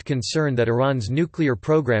expressed concern that Iran's nuclear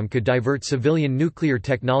program could divert civilian nuclear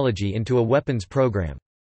technology into a weapons program.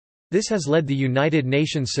 This has led the United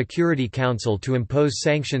Nations Security Council to impose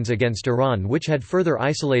sanctions against Iran, which had further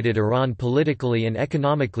isolated Iran politically and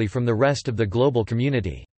economically from the rest of the global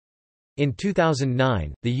community. In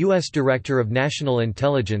 2009, the U.S. Director of National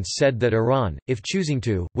Intelligence said that Iran, if choosing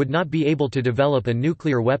to, would not be able to develop a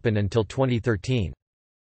nuclear weapon until 2013.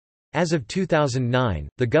 As of 2009,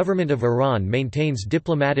 the government of Iran maintains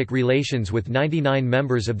diplomatic relations with 99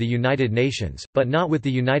 members of the United Nations, but not with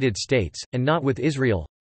the United States, and not with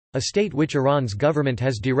Israel—a state which Iran's government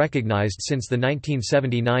has derecognized since the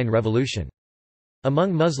 1979 revolution.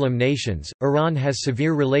 Among Muslim nations, Iran has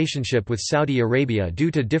severe relationship with Saudi Arabia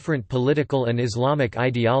due to different political and Islamic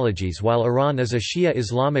ideologies, while Iran is a Shia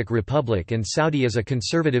Islamic republic and Saudi is a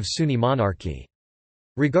conservative Sunni monarchy.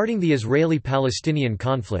 Regarding the Israeli-Palestinian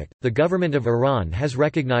conflict, the government of Iran has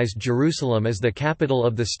recognized Jerusalem as the capital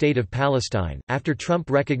of the State of Palestine, after Trump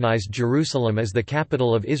recognized Jerusalem as the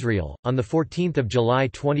capital of Israel. On 14 July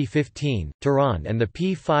 2015, Tehran and the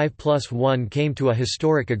P5+1 came to a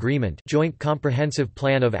historic agreement, Joint Comprehensive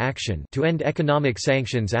Plan of Action, to end economic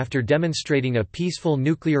sanctions after demonstrating a peaceful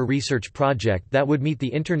nuclear research project that would meet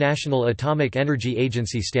the International Atomic Energy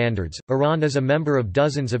Agency standards. Iran is a member of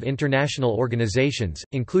dozens of international organizations,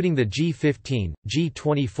 including the G15,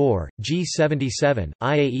 G24, G77,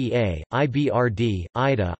 IAEA, IBRD,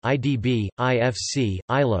 IDA, IDB, IFC,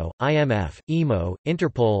 ILO, IMF, IMO,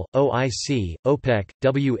 Interpol, OIC, OPEC,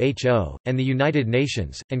 WHO, and the United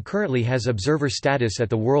Nations, and currently has observer status at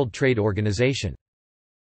the World Trade Organization.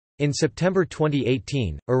 In September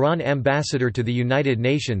 2018, Iran ambassador to the United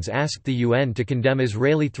Nations asked the UN to condemn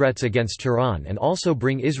Israeli threats against Tehran and also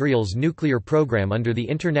bring Israel's nuclear program under the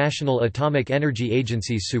International Atomic Energy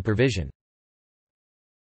Agency's supervision.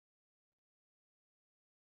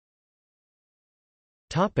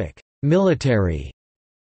 Military.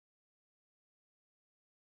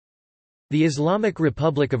 The Islamic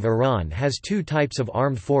Republic of Iran has two types of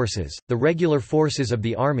armed forces, the regular forces of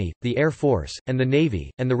the Army, the Air Force, and the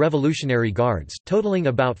Navy, and the Revolutionary Guards, totaling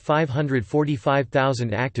about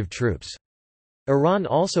 545,000 active troops. Iran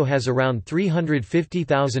also has around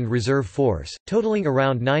 350,000 reserve force, totaling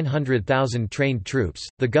around 900,000 trained troops.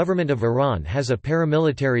 The government of Iran has a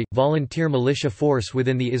paramilitary, volunteer militia force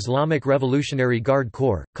within the Islamic Revolutionary Guard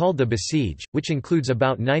Corps, called the Basij, which includes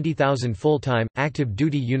about 90,000 full-time,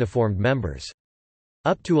 active-duty uniformed members.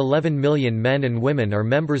 Up to 11 million men and women are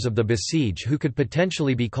members of the Basij who could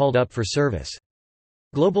potentially be called up for service.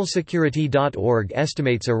 GlobalSecurity.org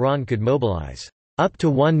estimates Iran could mobilize up to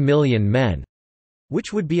 1 million men,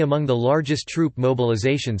 which would be among the largest troop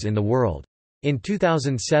mobilizations in the world. In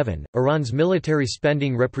 2007, Iran's military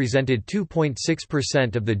spending represented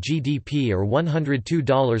 2.6% of the GDP or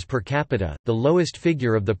 $102 per capita, the lowest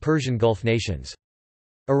figure of the Persian Gulf nations.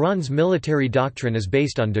 Iran's military doctrine is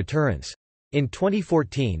based on deterrence. In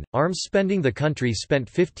 2014, arms spending the country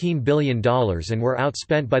spent $15 billion and were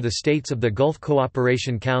outspent by the states of the Gulf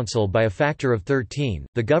Cooperation Council by a factor of 13.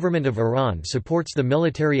 The government of Iran supports the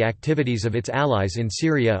military activities of its allies in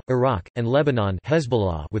Syria, Iraq, and Lebanon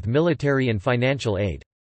Hezbollah with military and financial aid.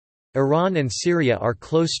 Iran and Syria are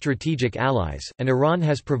close strategic allies, and Iran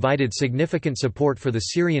has provided significant support for the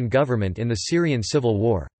Syrian government in the Syrian civil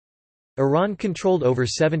war. Iran controlled over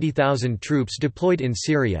 70,000 troops deployed in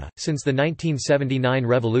Syria since the 1979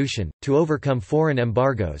 revolution. To overcome foreign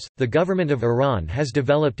embargoes, the government of Iran has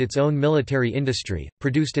developed its own military industry,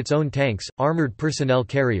 produced its own tanks, armored personnel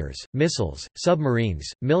carriers, missiles, submarines,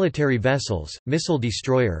 military vessels, missile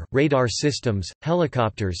destroyer, radar systems,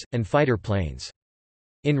 helicopters, and fighter planes.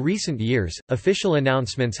 In recent years, official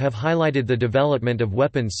announcements have highlighted the development of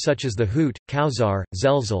weapons such as the Hoot, Kawsar,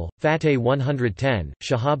 Zelzal, Fateh 110,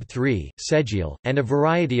 Shahab 3, Sejil, and a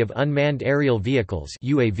variety of unmanned aerial vehicles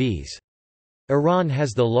 (UAVs). Iran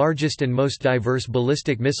has the largest and most diverse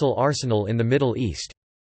ballistic missile arsenal in the Middle East.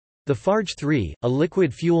 The Farj 3, a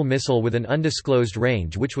liquid fuel missile with an undisclosed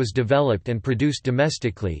range which was developed and produced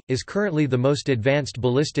domestically, is currently the most advanced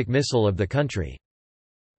ballistic missile of the country.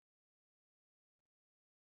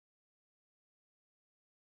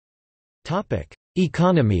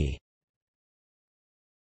 Economy.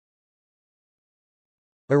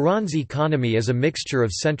 Iran's economy is a mixture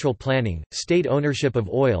of central planning, state ownership of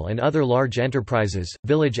oil and other large enterprises,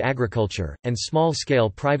 village agriculture, and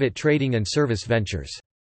small-scale private trading and service ventures.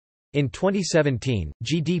 In 2017,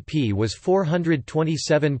 GDP was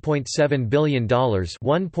 $427.7 billion,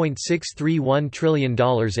 $1.631 trillion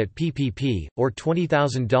at PPP, or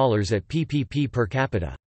 $20,000 at PPP per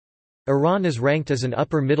capita. Iran is ranked as an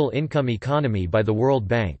upper-middle-income economy by the World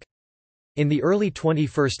Bank. In the early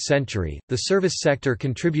 21st century, the service sector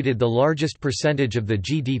contributed the largest percentage of the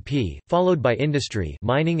GDP, followed by industry,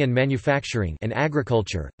 mining and manufacturing, and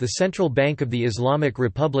agriculture. The Central Bank of the Islamic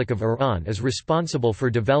Republic of Iran is responsible for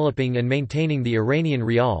developing and maintaining the Iranian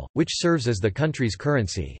rial, which serves as the country's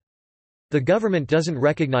currency. The government doesn't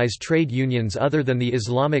recognize trade unions other than the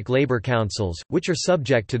Islamic labor councils, which are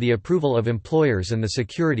subject to the approval of employers and the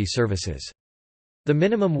security services. The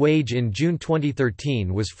minimum wage in June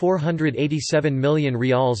 2013 was 487 million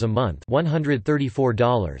rials a month,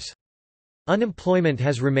 $134. Unemployment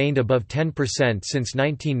has remained above 10% since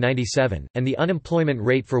 1997, and the unemployment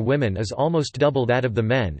rate for women is almost double that of the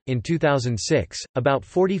men. In 2006, about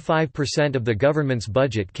 45% of the government's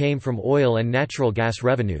budget came from oil and natural gas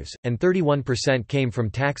revenues, and 31% came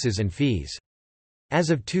from taxes and fees. As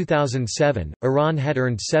of 2007, Iran had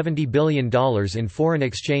earned $70 billion in foreign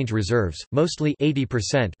exchange reserves, mostly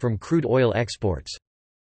 80% from crude oil exports.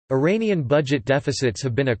 Iranian budget deficits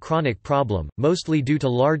have been a chronic problem, mostly due to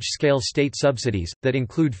large-scale state subsidies, that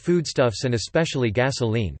include foodstuffs and especially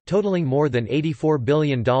gasoline, totaling more than $84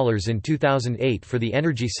 billion in 2008 for the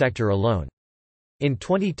energy sector alone. In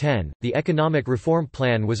 2010, the Economic Reform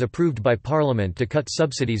Plan was approved by Parliament to cut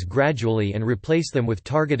subsidies gradually and replace them with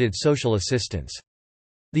targeted social assistance.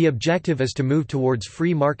 The objective is to move towards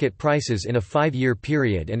free market prices in a 5-year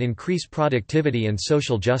period and increase productivity and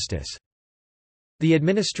social justice. The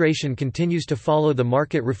administration continues to follow the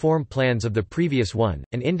market reform plans of the previous one,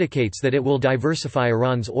 and indicates that it will diversify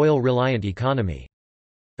Iran's oil-reliant economy.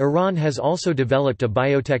 Iran has also developed a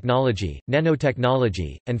biotechnology,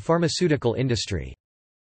 nanotechnology, and pharmaceutical industry.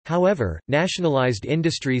 However, nationalized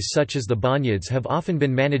industries such as the banyads have often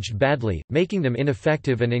been managed badly, making them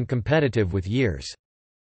ineffective and uncompetitive with years.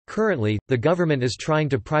 Currently, the government is trying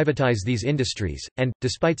to privatize these industries, and,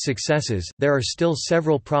 despite successes, there are still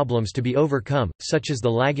several problems to be overcome, such as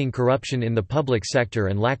the lagging corruption in the public sector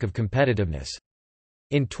and lack of competitiveness.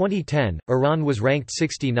 In 2010, Iran was ranked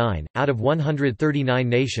 69, out of 139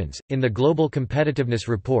 nations. In the Global Competitiveness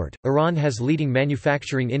Report, Iran has leading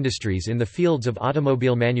manufacturing industries in the fields of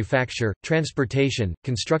automobile manufacture, transportation,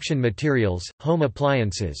 construction materials, home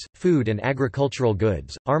appliances, food and agricultural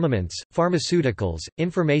goods, armaments, pharmaceuticals,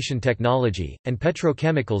 information technology, and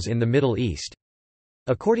petrochemicals in the Middle East.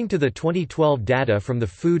 According to the 2012 data from the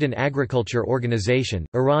Food and Agriculture Organization,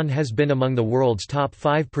 Iran has been among the world's top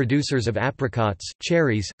 5 producers of apricots,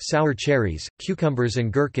 cherries, sour cherries, cucumbers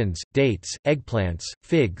and gherkins, dates, eggplants,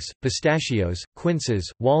 figs, pistachios,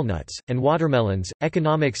 quinces, walnuts, and watermelons.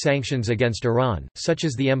 Economic sanctions against Iran, such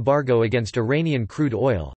as the embargo against Iranian crude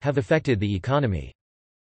oil, have affected the economy.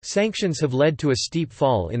 Sanctions have led to a steep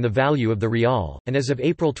fall in the value of the rial, and as of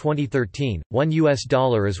April 2013,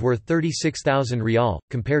 $1 is worth 36,000 rial,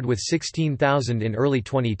 compared with 16,000 in early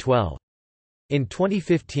 2012. In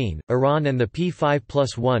 2015, Iran and the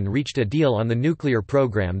P5+1 reached a deal on the nuclear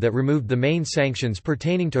program that removed the main sanctions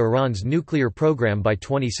pertaining to Iran's nuclear program by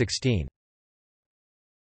 2016.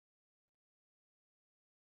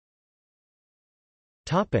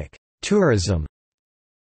 Tourism.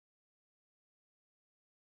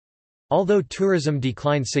 Although tourism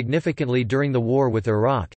declined significantly during the war with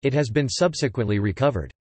Iraq, it has been subsequently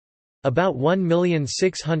recovered. About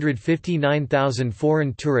 1,659,000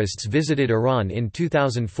 foreign tourists visited Iran in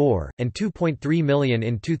 2004, and 2.3 million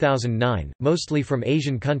in 2009, mostly from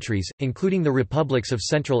Asian countries, including the republics of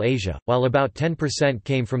Central Asia, while about 10%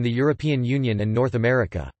 came from the European Union and North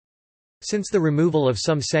America. Since the removal of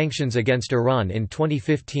some sanctions against Iran in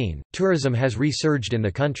 2015, tourism has resurged in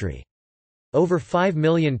the country. Over 5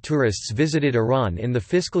 million tourists visited Iran in the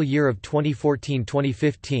fiscal year of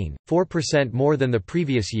 2014-2015, 4% more than the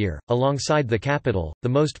previous year. Alongside the capital, the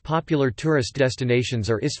most popular tourist destinations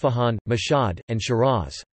are Isfahan, Mashhad, and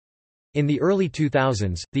Shiraz. In the early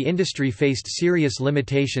 2000s, the industry faced serious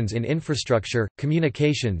limitations in infrastructure,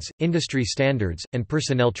 communications, industry standards, and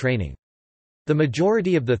personnel training. The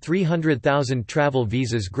majority of the 300,000 travel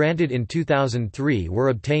visas granted in 2003 were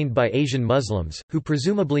obtained by Asian Muslims, who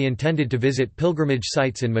presumably intended to visit pilgrimage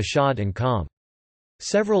sites in Mashhad and Qom.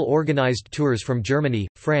 Several organized tours from Germany,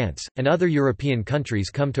 France, and other European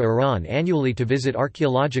countries come to Iran annually to visit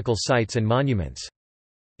archaeological sites and monuments.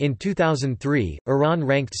 In 2003, Iran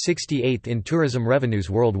ranked 68th in tourism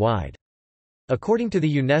revenues worldwide. According to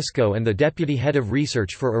the UNESCO and the deputy head of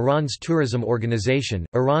research for Iran's tourism organization,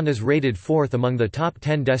 Iran is rated 4th among the top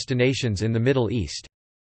 10 destinations in the Middle East.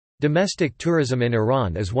 Domestic tourism in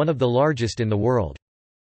Iran is one of the largest in the world.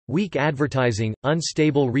 Weak advertising,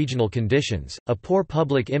 unstable regional conditions, a poor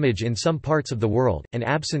public image in some parts of the world, and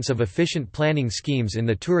absence of efficient planning schemes in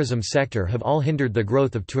the tourism sector have all hindered the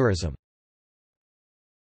growth of tourism.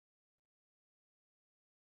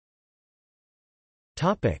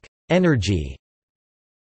 Energy.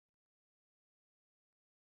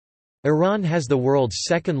 Iran has the world's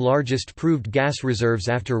second-largest proved gas reserves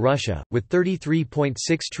after Russia, with 33.6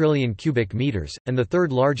 trillion cubic meters, and the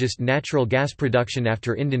third-largest natural gas production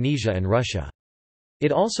after Indonesia and Russia.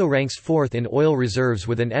 It also ranks fourth in oil reserves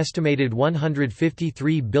with an estimated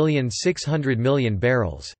 153,600,000,000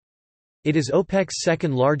 barrels. It is OPEC's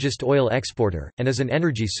second-largest oil exporter, and is an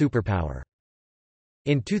energy superpower.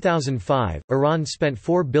 In 2005, Iran spent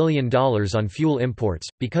 $4 billion on fuel imports,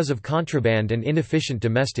 because of contraband and inefficient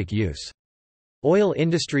domestic use. Oil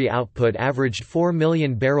industry output averaged 4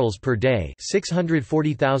 million barrels per day,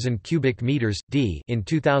 640,000 cubic meters d in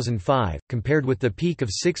 2005, compared with the peak of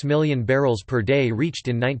 6 million barrels per day reached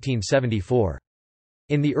in 1974.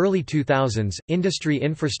 In the early 2000s, industry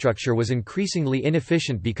infrastructure was increasingly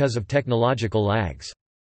inefficient because of technological lags.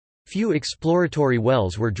 Few exploratory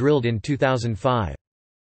wells were drilled in 2005.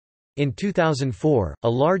 In 2004, a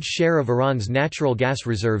large share of Iran's natural gas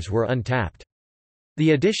reserves were untapped.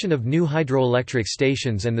 The addition of new hydroelectric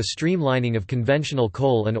stations and the streamlining of conventional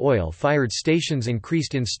coal and oil-fired stations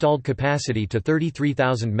increased installed capacity to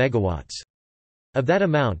 33,000 megawatts. Of that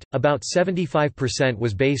amount, about 75%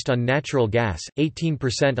 was based on natural gas,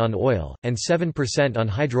 18% on oil, and 7% on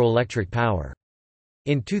hydroelectric power.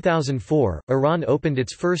 In 2004, Iran opened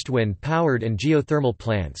its first wind-powered and geothermal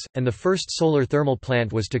plants, and the first solar thermal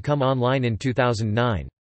plant was to come online in 2009.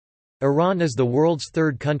 Iran is the world's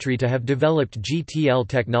third country to have developed GTL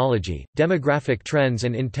technology. Demographic trends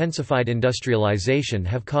and intensified industrialization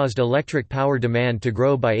have caused electric power demand to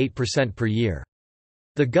grow by 8% per year.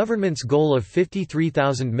 The government's goal of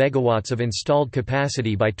 53,000 megawatts of installed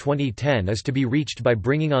capacity by 2010 is to be reached by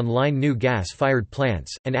bringing online new gas-fired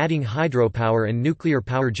plants, and adding hydropower and nuclear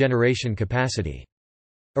power generation capacity.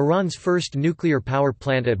 Iran's first nuclear power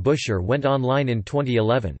plant at Bushehr went online in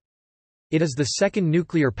 2011. It is the second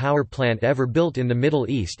nuclear power plant ever built in the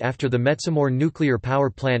Middle East after the Metsamor nuclear power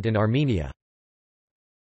plant in Armenia.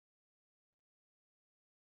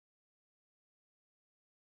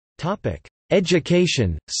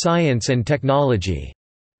 Education, science and technology.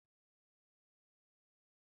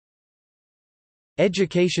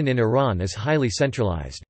 Education in Iran is highly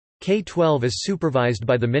centralized. K-12 is supervised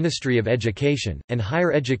by the Ministry of Education, and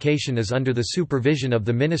higher education is under the supervision of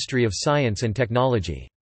the Ministry of Science and Technology.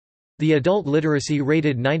 The adult literacy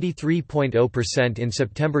rated 93.0% in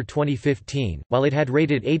September 2015, while it had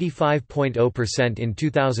rated 85.0% in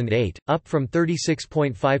 2008, up from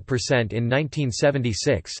 36.5% in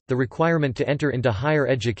 1976. The requirement to enter into higher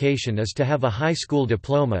education is to have a high school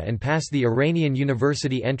diploma and pass the Iranian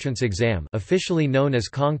University Entrance Exam, officially known as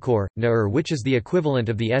Concours, which is the equivalent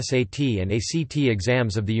of the SAT and ACT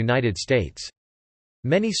exams of the United States.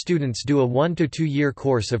 Many students do a 1 to 2 year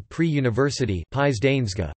course of pre-university,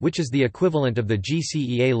 which is the equivalent of the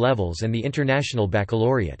GCEA levels and the International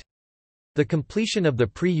Baccalaureate. The completion of the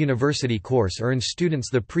pre-university course earns students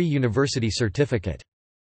the pre-university certificate.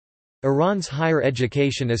 Iran's higher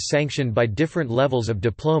education is sanctioned by different levels of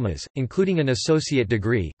diplomas, including an associate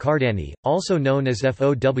degree Kardani, also known as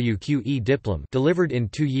FOWQE diplom delivered in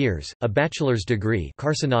 2 years, a bachelor's degree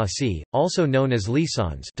Karsanasi, also known as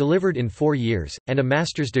lisans delivered in 4 years, and a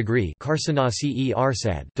master's degree Karsanasi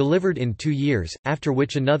Arsad delivered in 2 years, after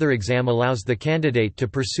which another exam allows the candidate to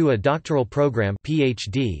pursue a doctoral program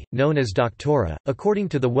PhD, known as doctora. According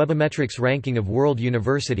to the Webometrics ranking of world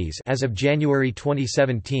universities as of January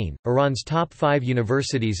 2017, Iran's top 5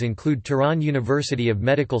 universities include Tehran University of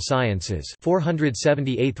Medical Sciences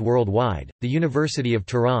 478th worldwide, the University of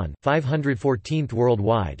Tehran 514th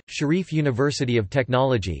worldwide, Sharif University of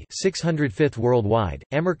Technology 605th worldwide,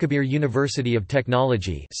 Amirkabir University of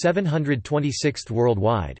Technology 726th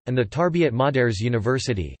worldwide, and the Tarbiyat Madars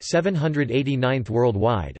University 789th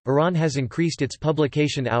worldwide. Iran has increased its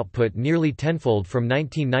publication output nearly tenfold from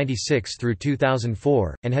 1996 through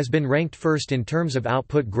 2004, and has been ranked first in terms of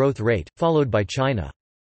output growth rate, followed by China.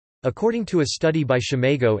 According to a study by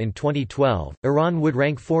Shamago in 2012, Iran would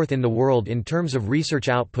rank fourth in the world in terms of research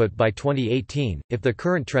output by 2018, if the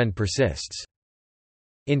current trend persists.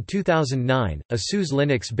 In 2009, a SUSE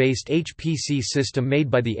Linux-based HPC system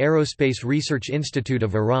made by the Aerospace Research Institute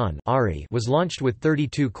of Iran was launched with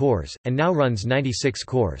 32 cores, and now runs 96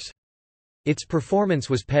 cores. Its performance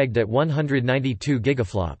was pegged at 192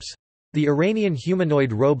 gigaflops. The Iranian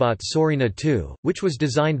humanoid robot Sorina 2, which was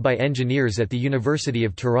designed by engineers at the University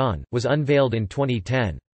of Tehran, was unveiled in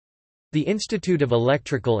 2010. The Institute of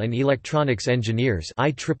Electrical and Electronics Engineers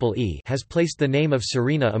 (IEEE) has placed the name of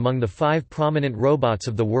Sorina among the 5 prominent robots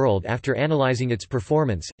of the world after analyzing its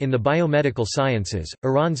performance. In the biomedical sciences,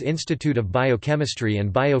 Iran's Institute of Biochemistry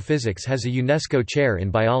and Biophysics has a UNESCO chair in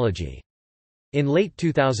biology. In late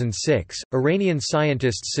 2006, Iranian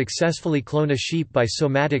scientists successfully clone a sheep by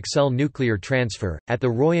somatic cell nuclear transfer, at the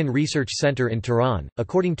Royan Research Center in Tehran.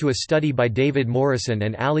 According to a study by David Morrison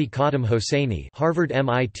and Ali Khatam Hosseini, Harvard,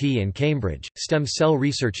 MIT, and Cambridge, stem cell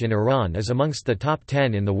research in Iran is amongst the top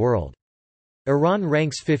 10 in the world. Iran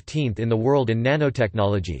ranks 15th in the world in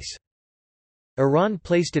nanotechnologies. Iran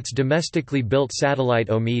placed its domestically built satellite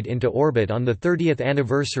Omid into orbit on the 30th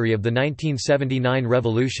anniversary of the 1979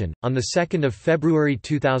 revolution, on 2 February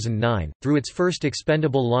 2009, through its first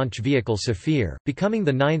expendable launch vehicle Safir, becoming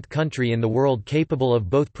the 9th country in the world capable of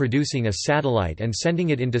both producing a satellite and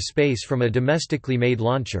sending it into space from a domestically made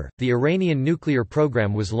launcher. The Iranian nuclear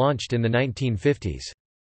program was launched in the 1950s.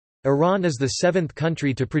 Iran is the 7th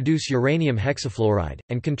country to produce uranium hexafluoride,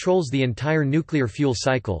 and controls the entire nuclear fuel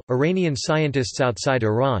cycle. Iranian scientists outside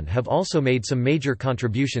Iran have also made some major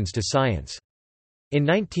contributions to science. In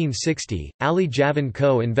 1960, Ali Javan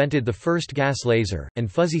co-invented the first gas laser,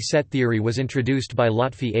 and fuzzy set theory was introduced by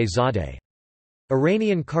Lotfi A. Zadeh.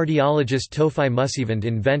 Iranian cardiologist Tofai Musivand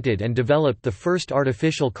invented and developed the first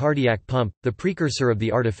artificial cardiac pump, the precursor of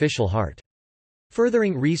the artificial heart.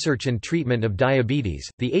 Furthering research and treatment of diabetes,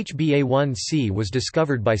 the HbA1c was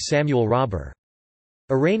discovered by Samuel Robber.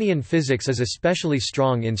 Iranian physics is especially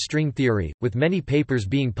strong in string theory, with many papers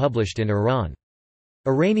being published in Iran.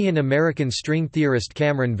 Iranian-American string theorist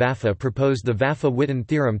Kamran Vafa proposed the Vafa-Witten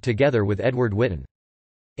theorem together with Edward Witten.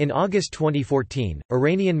 In August 2014,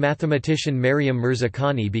 Iranian mathematician Maryam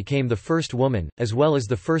Mirzakhani became the first woman, as well as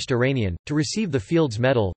the first Iranian, to receive the Fields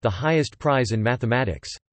Medal, the highest prize in mathematics.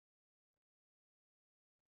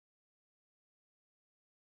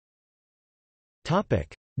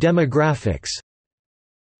 Demographics.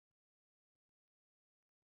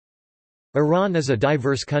 Iran is a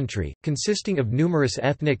diverse country, consisting of numerous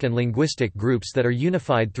ethnic and linguistic groups that are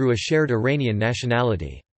unified through a shared Iranian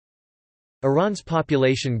nationality. Iran's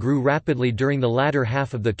population grew rapidly during the latter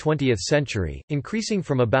half of the 20th century, increasing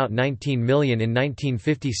from about 19 million in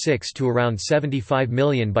 1956 to around 75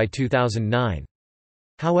 million by 2009.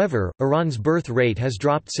 However, Iran's birth rate has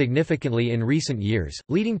dropped significantly in recent years,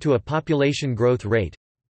 leading to a population growth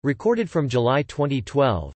rate—recorded from July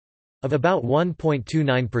 2012—of about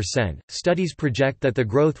 1.29%. Studies project that the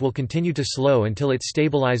growth will continue to slow until it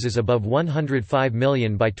stabilizes above 105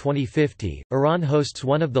 million by 2050. Iran hosts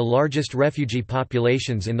one of the largest refugee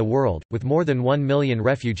populations in the world, with more than 1 million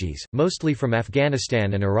refugees, mostly from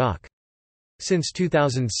Afghanistan and Iraq. Since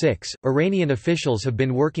 2006, Iranian officials have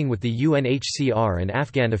been working with the UNHCR and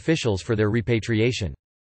Afghan officials for their repatriation.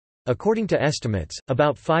 According to estimates,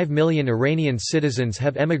 about 5 million Iranian citizens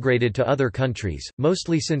have emigrated to other countries,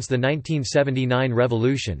 mostly since the 1979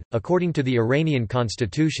 revolution. According to the Iranian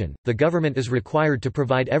constitution, the government is required to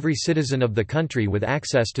provide every citizen of the country with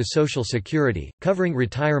access to social security, covering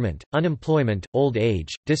retirement, unemployment, old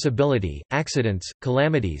age, disability, accidents,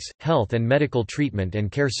 calamities, health and medical treatment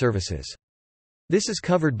and care services. This is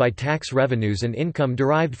covered by tax revenues and income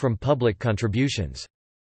derived from public contributions.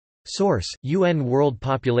 Source: UN World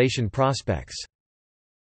Population Prospects.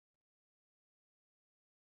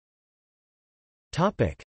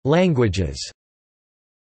 Languages.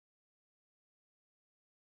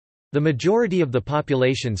 The majority of the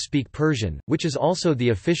population speak Persian, which is also the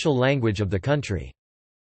official language of the country.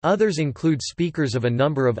 Others include speakers of a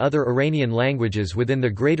number of other Iranian languages within the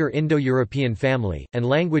Greater Indo-European family, and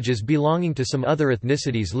languages belonging to some other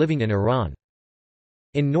ethnicities living in Iran.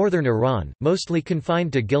 In northern Iran, mostly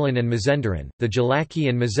confined to Gilan and Mazandaran, the Jalaki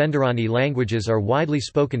and Mazandarani languages are widely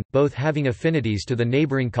spoken, both having affinities to the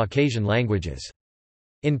neighboring Caucasian languages.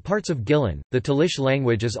 In parts of Gilan, the Talish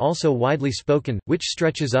language is also widely spoken, which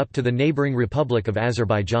stretches up to the neighboring Republic of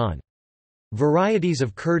Azerbaijan. Varieties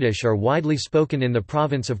of Kurdish are widely spoken in the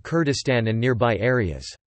province of Kurdistan and nearby areas.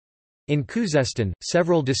 In Khuzestan,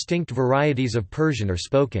 several distinct varieties of Persian are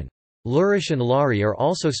spoken. Lurish and Lari are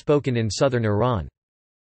also spoken in southern Iran.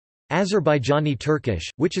 Azerbaijani Turkish,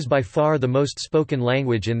 which is by far the most spoken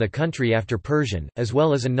language in the country after Persian, as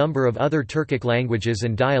well as a number of other Turkic languages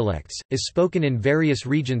and dialects, is spoken in various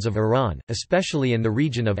regions of Iran, especially in the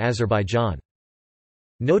region of Azerbaijan.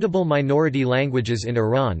 Notable minority languages in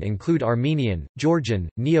Iran include Armenian, Georgian,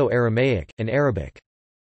 Neo-Aramaic, and Arabic.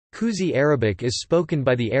 Kuzi Arabic is spoken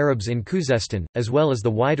by the Arabs in Khuzestan, as well as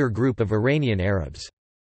the wider group of Iranian Arabs.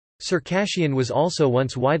 Circassian was also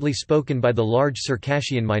once widely spoken by the large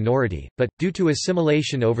Circassian minority, but, due to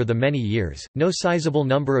assimilation over the many years, no sizable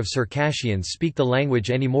number of Circassians speak the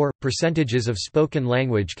language anymore. Percentages of spoken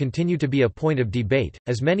language continue to be a point of debate,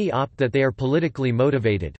 as many opt that they are politically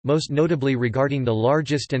motivated, most notably regarding the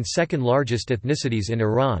largest and second largest ethnicities in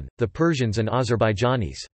Iran, the Persians and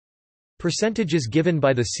Azerbaijanis. Percentages given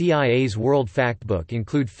by the CIA's World Factbook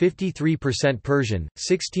include 53% Persian,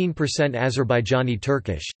 16% Azerbaijani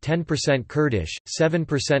Turkish, 10% Kurdish, 7%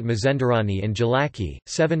 Mazandarani and Jalaki,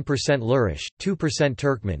 7% Lurish, 2%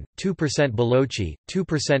 Turkmen, 2% Balochi,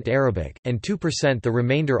 2% Arabic, and 2% the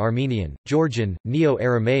remainder Armenian, Georgian,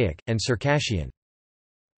 Neo-Aramaic, and Circassian.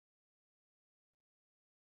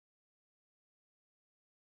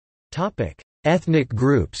 Ethnic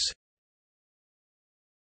groups.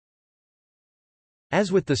 As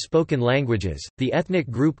with the spoken languages, the ethnic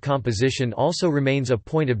group composition also remains a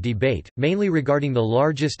point of debate, mainly regarding the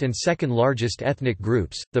largest and second largest ethnic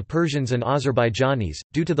groups, the Persians and Azerbaijanis,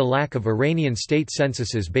 due to the lack of Iranian state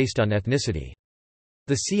censuses based on ethnicity.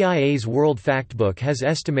 The CIA's World Factbook has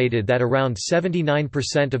estimated that around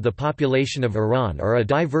 79% of the population of Iran are a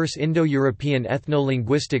diverse Indo-European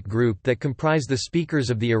ethno-linguistic group that comprise the speakers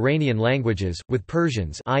of the Iranian languages, with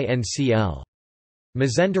Persians (INCL),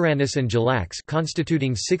 Mazandaranis and Jalaks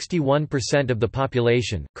constituting 61% of the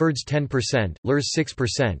population, Kurds 10%, Lurs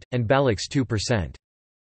 6%, and Balochs 2%.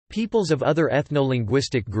 Peoples of other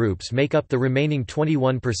ethno-linguistic groups make up the remaining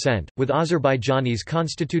 21%, with Azerbaijanis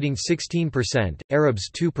constituting 16%, Arabs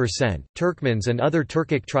 2%, Turkmens and other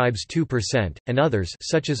Turkic tribes 2%, and others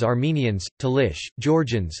such as Armenians, Talish,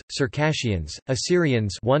 Georgians, Circassians,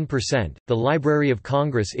 Assyrians 1%. The Library of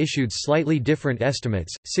Congress issued slightly different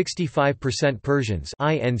estimates: 65% Persians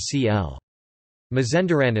 (INCL),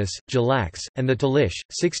 Mazandaranis, Jalaks, and the Talish,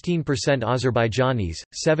 16% Azerbaijanis,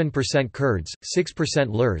 7% Kurds, 6%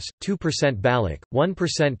 Lurs, 2% Baloch,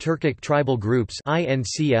 1% Turkic tribal groups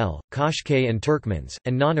 (INCL), Kashkai and Turkmens,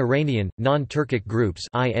 and non-Iranian, non-Turkic groups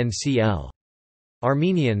 (INCL).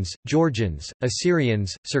 Armenians, Georgians,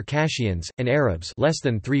 Assyrians, Circassians, and Arabs less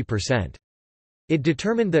than 3%. It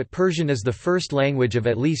determined that Persian is the first language of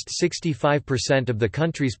at least 65% of the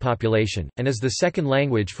country's population, and is the second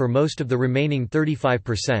language for most of the remaining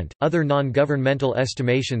 35%. Other non-governmental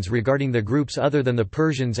estimations regarding the groups other than the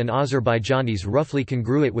Persians and Azerbaijanis roughly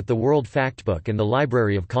congruate with the World Factbook and the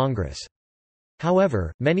Library of Congress.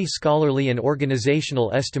 However, many scholarly and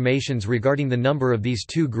organizational estimations regarding the number of these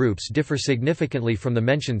two groups differ significantly from the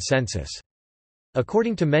mentioned census.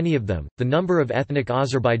 According to many of them, the number of ethnic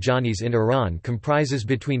Azerbaijanis in Iran comprises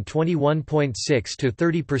between 21.6 to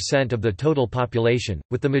 30% of the total population,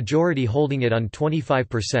 with the majority holding it on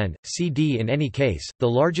 25%. CD in any case, the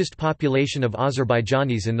largest population of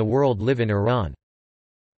Azerbaijanis in the world live in Iran.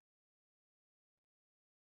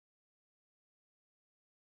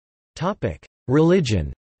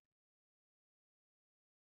 Religion.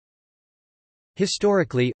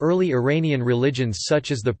 Historically, early Iranian religions such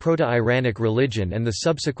as the Proto-Iranic religion and the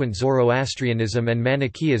subsequent Zoroastrianism and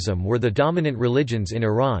Manichaeism were the dominant religions in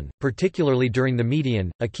Iran, particularly during the Median,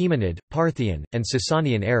 Achaemenid, Parthian, and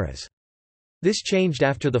Sasanian eras. This changed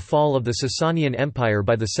after the fall of the Sasanian Empire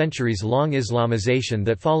by the centuries-long Islamization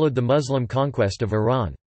that followed the Muslim conquest of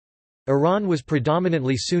Iran. Iran was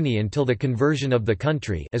predominantly Sunni until the conversion of the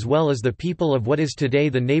country, as well as the people of what is today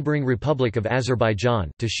the neighboring Republic of Azerbaijan,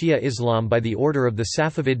 to Shia Islam by the order of the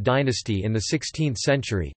Safavid dynasty in the 16th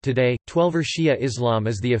century. Today, Twelver Shia Islam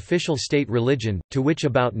is the official state religion, to which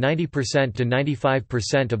about 90% to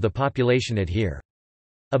 95% of the population adhere.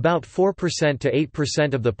 About 4% to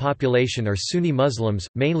 8% of the population are Sunni Muslims,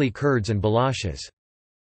 mainly Kurds and Balochs.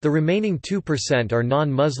 The remaining 2% are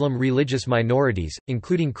non-Muslim religious minorities,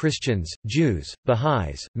 including Christians, Jews,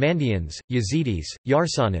 Baha'is, Mandaeans, Yazidis,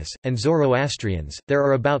 Yarsanis, and Zoroastrians. There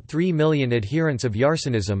are about 3 million adherents of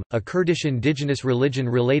Yarsanism, a Kurdish indigenous religion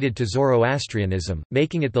related to Zoroastrianism,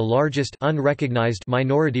 making it the largest unrecognized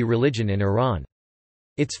minority religion in Iran.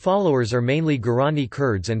 Its followers are mainly Gurani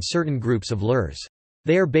Kurds and certain groups of Lurs.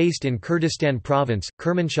 They are based in Kurdistan Province,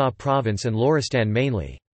 Kermanshah Province and Loristan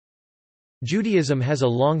mainly. Judaism has a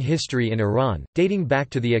long history in Iran, dating back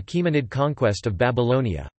to the Achaemenid conquest of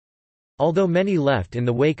Babylonia. Although many left in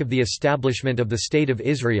the wake of the establishment of the State of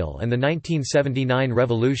Israel and the 1979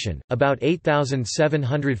 revolution, about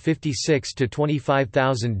 8,756 to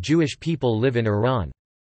 25,000 Jewish people live in Iran.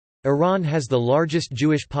 Iran has the largest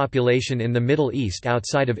Jewish population in the Middle East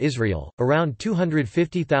outside of Israel. Around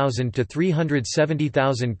 250,000 to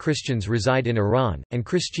 370,000 Christians reside in Iran, and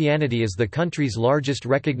Christianity is the country's largest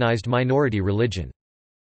recognized minority religion.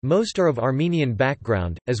 Most are of Armenian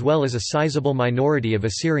background, as well as a sizable minority of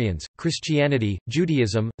Assyrians. Christianity,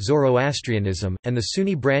 Judaism, Zoroastrianism, and the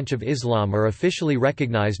Sunni branch of Islam are officially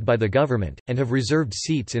recognized by the government, and have reserved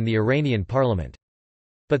seats in the Iranian parliament.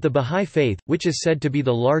 But the Bahá'í Faith, which is said to be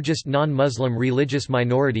the largest non-Muslim religious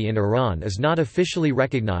minority in Iran, is not officially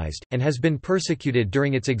recognized, and has been persecuted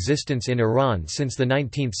during its existence in Iran since the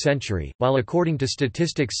 19th century. While according to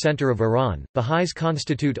Statistics Center of Iran, Baha'is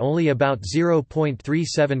constitute only about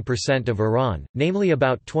 0.37% of Iran, namely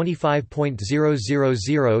about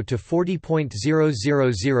 25.000 to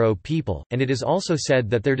 40.000 people, and it is also said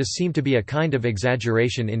that there does seem to be a kind of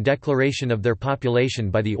exaggeration in declaration of their population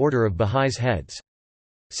by the order of Baha'is heads.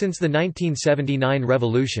 Since the 1979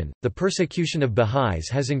 revolution, the persecution of Baha'is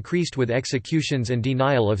has increased with executions and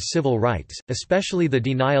denial of civil rights, especially the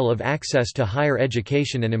denial of access to higher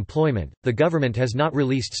education and employment. The government has not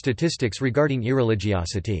released statistics regarding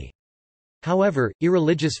irreligiosity. However,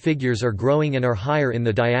 irreligious figures are growing and are higher in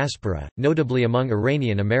the diaspora, notably among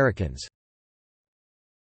Iranian Americans.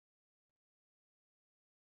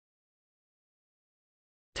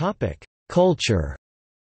 Topic: Culture.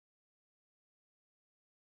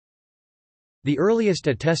 The earliest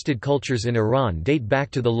attested cultures in Iran date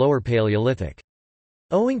back to the Lower Paleolithic.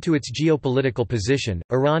 Owing to its geopolitical position,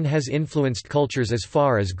 Iran has influenced cultures as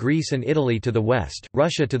far as Greece and Italy to the west,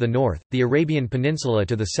 Russia to the north, the Arabian Peninsula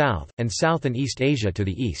to the south, and South and East Asia to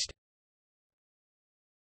the east.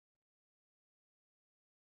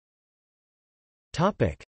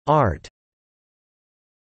 Art.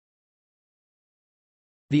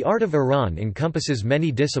 The art of Iran encompasses many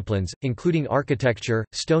disciplines, including architecture,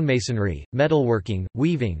 stonemasonry, metalworking,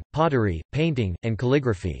 weaving, pottery, painting, and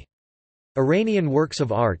calligraphy. Iranian works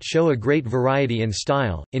of art show a great variety in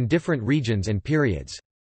style, in different regions and periods.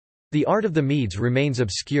 The art of the Medes remains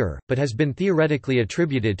obscure, but has been theoretically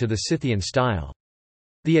attributed to the Scythian style.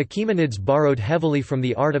 The Achaemenids borrowed heavily from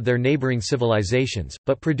the art of their neighboring civilizations,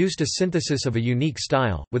 but produced a synthesis of a unique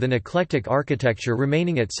style, with an eclectic architecture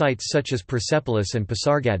remaining at sites such as Persepolis and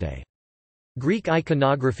Pasargadae. Greek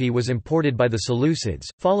iconography was imported by the Seleucids,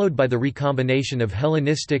 followed by the recombination of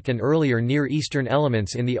Hellenistic and earlier Near Eastern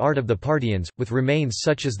elements in the art of the Parthians, with remains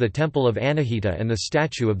such as the Temple of Anahita and the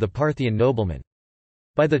statue of the Parthian nobleman.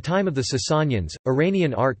 By the time of the Sasanians,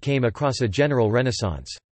 Iranian art came across a general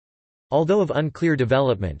renaissance. Although of unclear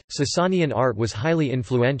development, Sasanian art was highly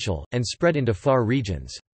influential, and spread into far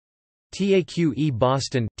regions. Taqe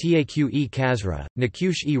Bostan, Taqe Khazra,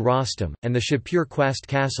 Nakush-e Rostam, and the Shapur Quast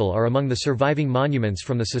Castle are among the surviving monuments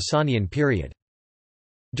from the Sasanian period.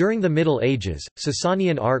 During the Middle Ages,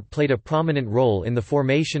 Sasanian art played a prominent role in the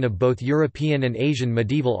formation of both European and Asian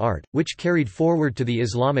medieval art, which carried forward to the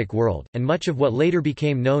Islamic world, and much of what later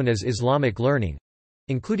became known as Islamic learning,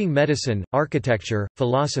 including medicine, architecture,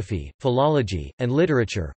 philosophy, philology, and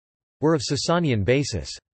literature, were of Sasanian basis.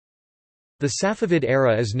 The Safavid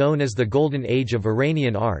era is known as the Golden Age of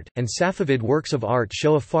Iranian art, and Safavid works of art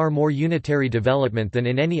show a far more unitary development than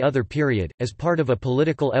in any other period, as part of a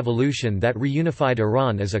political evolution that reunified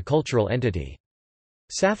Iran as a cultural entity.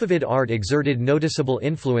 Safavid art exerted noticeable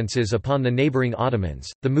influences upon the neighboring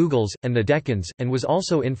Ottomans, the Mughals, and the Deccans, and was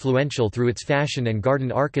also influential through its fashion and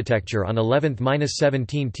garden architecture on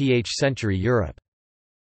 11th–17th century Europe.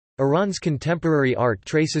 Iran's contemporary art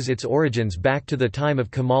traces its origins back to the time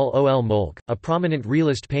of Kamal ol Mulk, a prominent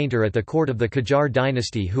realist painter at the court of the Qajar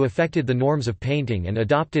dynasty who affected the norms of painting and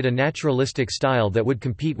adopted a naturalistic style that would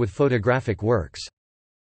compete with photographic works.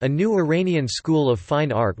 A new Iranian school of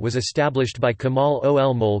fine art was established by Kamal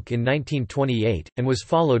ol Mulk in 1928, and was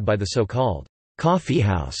followed by the so-called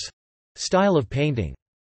coffeehouse style of painting.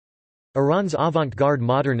 Iran's avant-garde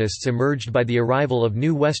modernists emerged by the arrival of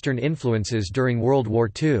new Western influences during World War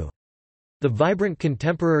II. The vibrant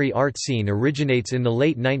contemporary art scene originates in the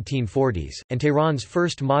late 1940s, and Tehran's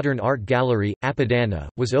first modern art gallery, Apadana,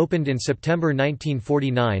 was opened in September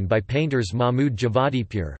 1949 by painters Mahmoud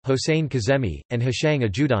Javadipur, Hossein Kazemi, and Hishang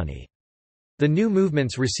Ajudani. The new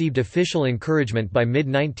movements received official encouragement by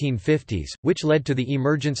mid-1950s, which led to the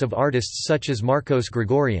emergence of artists such as Marcos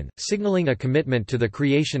Grigorian, signaling a commitment to the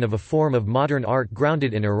creation of a form of modern art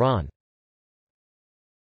grounded in Iran.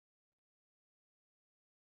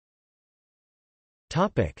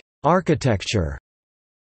 Architecture.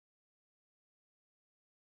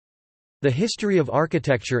 The history of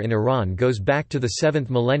architecture in Iran goes back to the 7th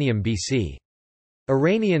millennium BC.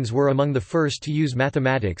 Iranians were among the first to use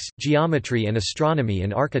mathematics, geometry and astronomy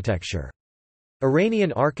in architecture.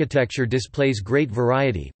 Iranian architecture displays great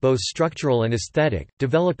variety, both structural and aesthetic,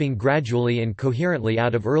 developing gradually and coherently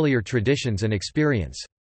out of earlier traditions and experience.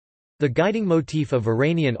 The guiding motif of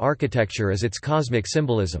Iranian architecture is its cosmic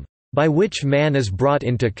symbolism. by which man is brought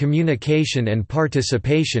into communication and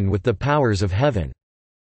participation with the powers of heaven."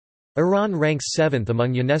 Iran ranks 7th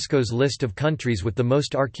among UNESCO's list of countries with the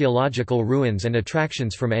most archaeological ruins and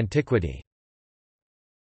attractions from antiquity.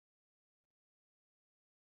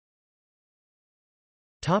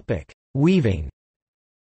 Weaving.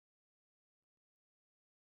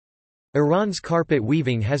 Iran's carpet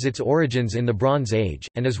weaving has its origins in the Bronze Age,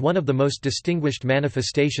 and is one of the most distinguished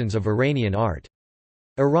manifestations of Iranian art.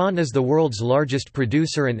 Iran is the world's largest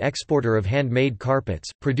producer and exporter of handmade carpets,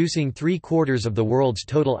 producing 3/4 of the world's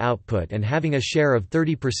total output and having a share of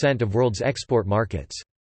 30% of world's export markets.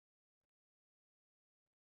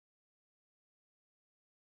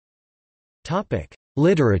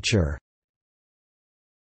 Literature.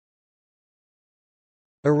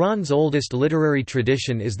 Iran's oldest literary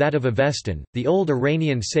tradition is that of Avestan, the old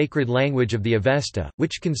Iranian sacred language of the Avesta,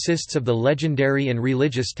 which consists of the legendary and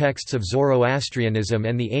religious texts of Zoroastrianism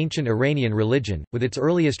and the ancient Iranian religion, with its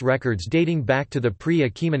earliest records dating back to the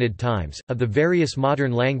pre-Achaemenid times. Of the various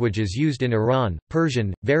modern languages used in Iran,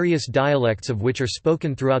 Persian, various dialects of which are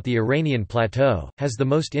spoken throughout the Iranian plateau, has the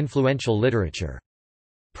most influential literature.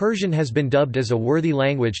 Persian has been dubbed as a worthy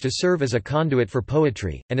language to serve as a conduit for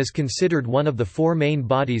poetry, and is considered one of the 4 main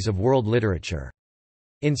bodies of world literature.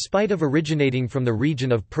 In spite of originating from the region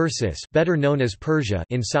of Persis, better known as Persia,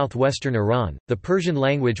 in southwestern Iran, the Persian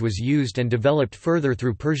language was used and developed further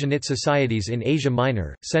through Persianate societies in Asia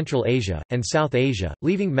Minor, Central Asia, and South Asia,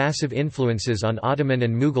 leaving massive influences on Ottoman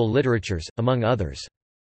and Mughal literatures, among others.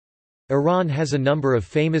 Iran has a number of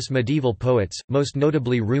famous medieval poets, most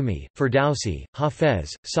notably Rumi, Ferdowsi, Hafez,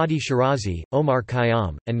 Sadi Shirazi, Omar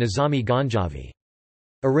Khayyam, and Nizami Ganjavi.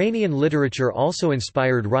 Iranian literature also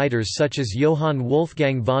inspired writers such as Johann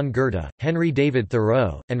Wolfgang von Goethe, Henry David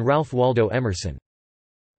Thoreau, and Ralph Waldo Emerson.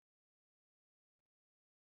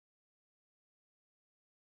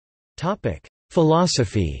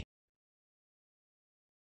 Philosophy.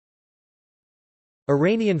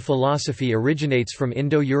 Iranian philosophy originates from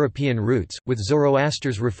Indo-European roots, with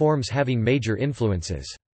Zoroaster's reforms having major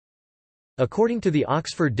influences. According to the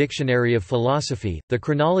Oxford Dictionary of Philosophy, the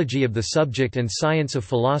chronology of the subject and science of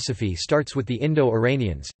philosophy starts with the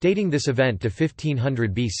Indo-Iranians, dating this event to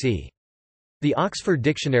 1500 BC. The Oxford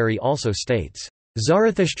Dictionary also states,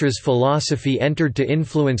 "Zarathustra's philosophy entered to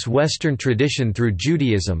influence Western tradition through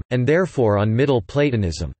Judaism, and therefore on Middle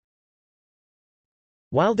Platonism."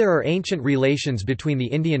 While there are ancient relations between the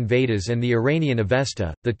Indian Vedas and the Iranian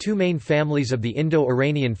Avesta, the 2 main families of the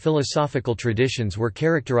Indo-Iranian philosophical traditions were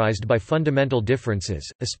characterized by fundamental differences,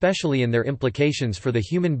 especially in their implications for the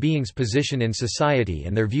human being's position in society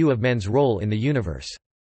and their view of man's role in the universe.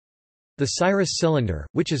 The Cyrus Cylinder,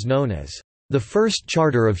 which is known as the first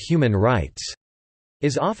charter of human rights,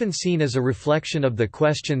 is often seen as a reflection of the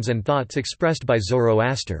questions and thoughts expressed by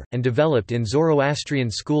Zoroaster, and developed in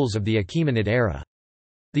Zoroastrian schools of the Achaemenid era.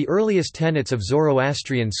 The earliest tenets of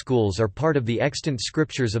Zoroastrian schools are part of the extant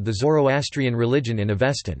scriptures of the Zoroastrian religion in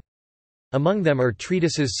Avestan. Among them are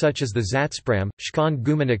treatises such as the Zatspram, Shkand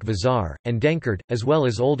Gumanik Vazar, and Denkard, as well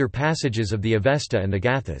as older passages of the Avesta and the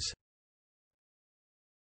Gathas.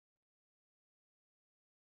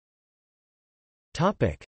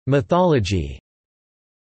 Mythology.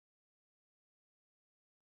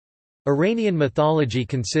 Iranian mythology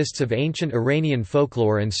consists of ancient Iranian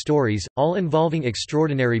folklore and stories, all involving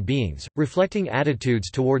extraordinary beings, reflecting attitudes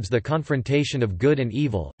towards the confrontation of good and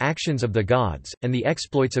evil, actions of the gods, and the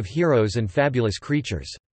exploits of heroes and fabulous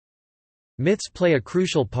creatures. Myths play a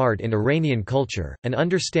crucial part in Iranian culture, and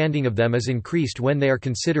understanding of them is increased when they are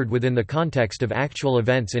considered within the context of actual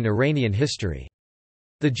events in Iranian history.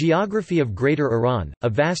 The geography of Greater Iran, a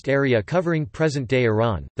vast area covering present-day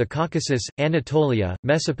Iran, the Caucasus, Anatolia,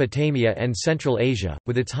 Mesopotamia and Central Asia,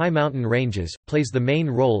 with its high mountain ranges, plays the main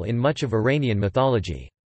role in much of Iranian mythology.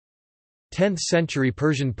 10th-century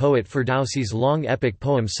Persian poet Ferdowsi's long epic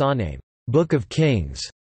poem Shahnameh, Book of Kings,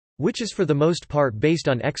 which is for the most part based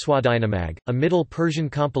on Exwadinamag, a Middle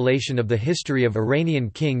Persian compilation of the history of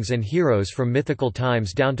Iranian kings and heroes from mythical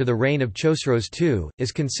times down to the reign of Chosroes II,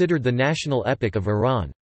 is considered the national epic of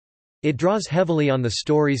Iran. It draws heavily on the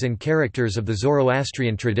stories and characters of the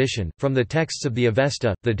Zoroastrian tradition, from the texts of the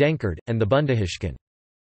Avesta, the Denkard, and the Bundahishn.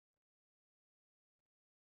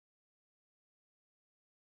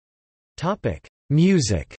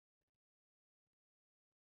 Music.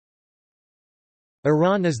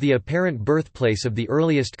 Iran is the apparent birthplace of the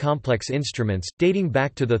earliest complex instruments, dating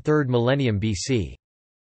back to the 3rd millennium BC.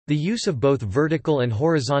 The use of both vertical and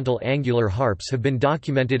horizontal angular harps have been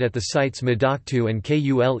documented at the sites Madaktu and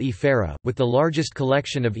Kul Farah, with the largest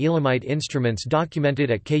collection of Elamite instruments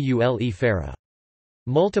documented at Kul Farah.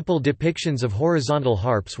 Multiple depictions of horizontal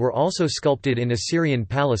harps were also sculpted in Assyrian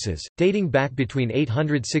palaces, dating back between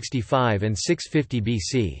 865 and 650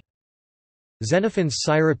 BC. Xenophon's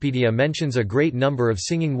Cyropaedia mentions a great number of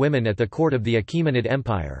singing women at the court of the Achaemenid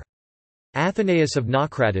Empire. Athenaeus of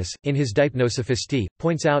Naucratis, in his Dipnosophistae,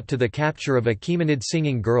 points out to the capture of Achaemenid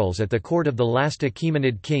singing girls at the court of the last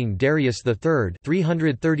Achaemenid king Darius III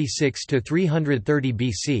 336–330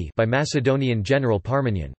 BC by Macedonian general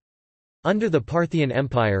Parmenion. Under the Parthian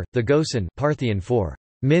Empire, the Gosin Parthian for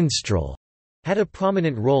minstrel had a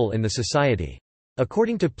prominent role in the society.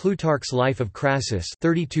 According to Plutarch's Life of Crassus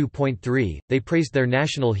 32.3, they praised their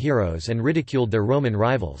national heroes and ridiculed their Roman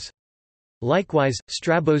rivals. Likewise,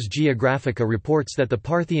 Strabo's Geographica reports that the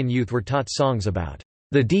Parthian youth were taught songs about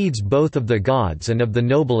the deeds both of the gods and of the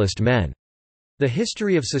noblest men. The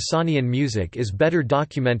history of Sasanian music is better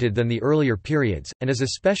documented than the earlier periods, and is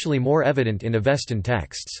especially more evident in Avestan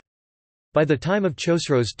texts. By the time of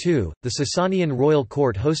Chosroes II, the Sasanian royal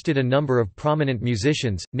court hosted a number of prominent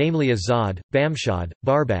musicians, namely Azad, Bamshad,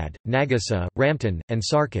 Barbad, Nagasa, Ramtan, and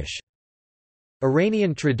Sarkish.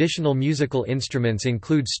 Iranian traditional musical instruments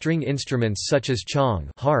include string instruments such as chong,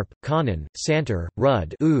 harp, qanan, santur,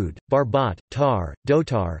 rud, oud, barbat, tar,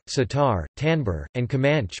 dotar, sitar, tanbur, and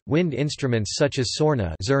kamanch, wind instruments such as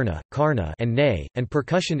sorna, zurna, karna, and ney, and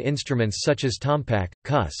percussion instruments such as tompak,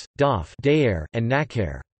 kus, daf, dayer, and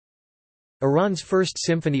nakher. Iran's first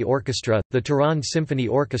symphony orchestra, the Tehran Symphony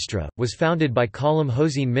Orchestra, was founded by Kalam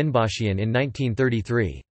Hossein Minbashian in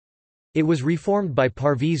 1933. It was reformed by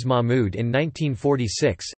Parviz Mahmud in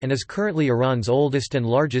 1946, and is currently Iran's oldest and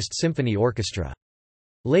largest symphony orchestra.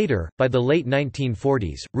 Later, by the late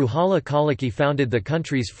 1940s, Ruhollah Khalaki founded the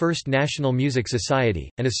country's first National Music Society,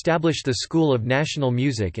 and established the School of National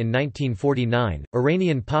Music in 1949.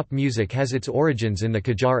 Iranian pop music has its origins in the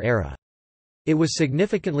Qajar era. It was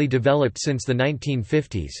significantly developed since the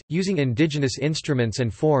 1950s, using indigenous instruments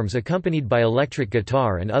and forms accompanied by electric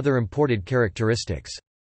guitar and other imported characteristics.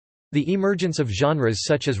 The emergence of genres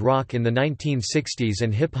such as rock in the 1960s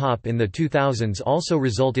and hip-hop in the 2000s also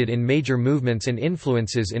resulted in major movements and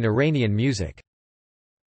influences in Iranian music.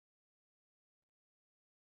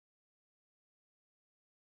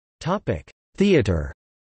 Theatre.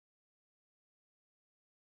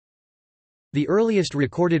 The earliest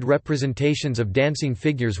recorded representations of dancing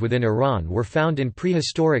figures within Iran were found in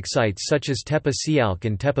prehistoric sites such as Tepe Sialk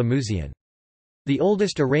and Tepe Muzian. The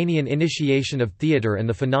oldest Iranian initiation of theatre and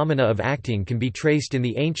the phenomena of acting can be traced in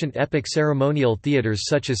the ancient epic ceremonial theatres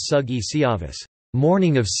such as Sug-e-Siavas,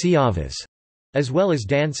 Morning of Siavas, as well as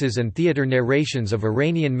dances and theatre narrations of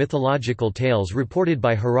Iranian mythological tales reported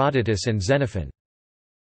by Herodotus and Xenophon.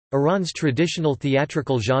 Iran's traditional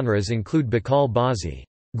theatrical genres include Bakal Bazi,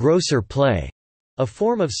 grosser play, a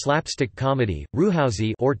form of slapstick comedy,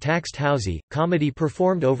 ruhousi or taxed housey, comedy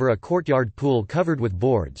performed over a courtyard pool covered with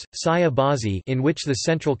boards, saya bazi in which the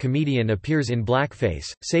central comedian appears in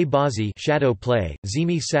blackface, say bazi shadow play,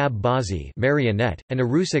 zimi sab bazi marionette, and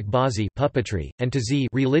arusik bazi puppetry, and tazi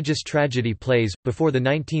religious tragedy plays. Before the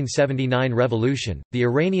 1979 revolution, the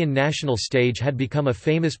Iranian national stage had become a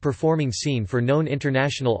famous performing scene for known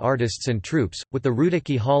international artists and troupes, with the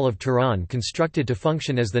Rudaki Hall of Tehran constructed to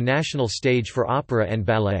function as the national stage for opera and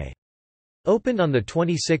ballet. Opened on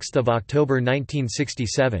 26 October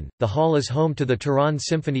 1967, the hall is home to the Tehran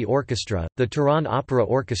Symphony Orchestra, the Tehran Opera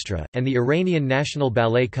Orchestra, and the Iranian National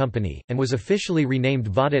Ballet Company, and was officially renamed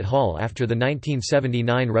Vadat Hall after the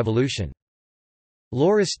 1979 revolution.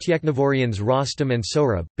 Loris Tyekhnivorian's Rostam and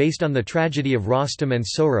Sohrab, based on the tragedy of Rostam and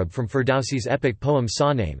Sohrab from Ferdowsi's epic poem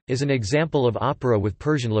Sahname, is an example of opera with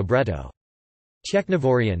Persian libretto.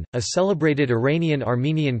 Tyekhnivorian, a celebrated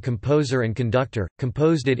Iranian-Armenian composer and conductor,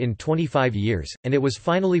 composed it in 25 years, and it was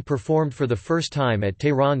finally performed for the first time at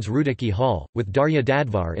Tehran's Rudaki Hall, with Darya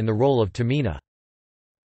Dadvar in the role of Tamina.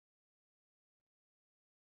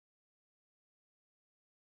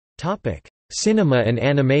 Cinema and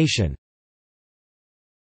animation.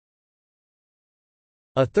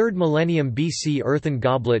 A 3rd millennium BC earthen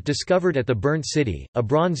goblet discovered at the Burnt City, a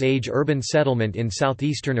Bronze Age urban settlement in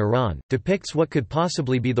southeastern Iran, depicts what could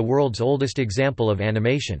possibly be the world's oldest example of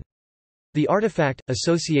animation. The artifact,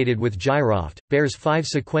 associated with Gyroft, bears 5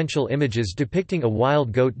 sequential images depicting a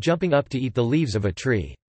wild goat jumping up to eat the leaves of a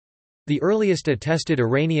tree. The earliest attested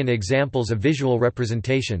Iranian examples of visual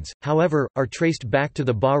representations, however, are traced back to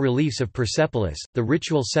the bas-reliefs of Persepolis, the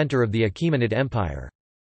ritual center of the Achaemenid Empire.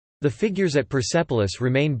 The figures at Persepolis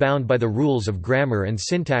remain bound by the rules of grammar and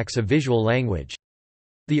syntax of visual language.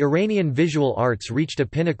 The Iranian visual arts reached a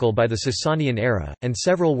pinnacle by the Sasanian era, and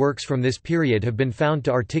several works from this period have been found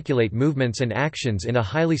to articulate movements and actions in a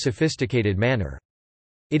highly sophisticated manner.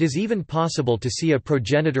 It is even possible to see a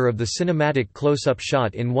progenitor of the cinematic close-up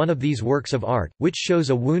shot in one of these works of art, which shows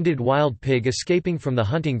a wounded wild pig escaping from the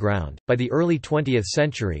hunting ground. By the early 20th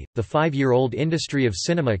century, the 5-year-old industry of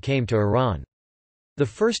cinema came to Iran. The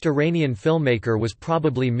first Iranian filmmaker was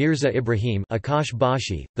probably Mirza Ibrahim Akash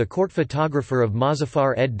Bashi, the court photographer of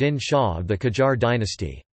Mozaffar ed-Din Shah of the Qajar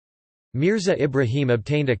dynasty. Mirza Ibrahim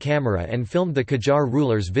obtained a camera and filmed the Qajar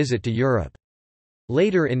ruler's visit to Europe.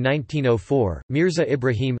 Later in 1904, Mirza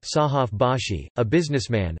Ibrahim Sahaf Bashi, a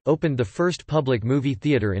businessman, opened the first public movie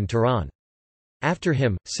theatre in Tehran. After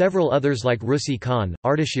him, several others like Rusi Khan,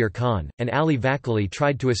 Ardashir Khan, and Ali Vakali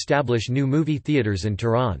tried to establish new movie theatres in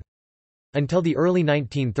Tehran. Until the early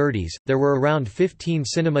 1930s, there were around 15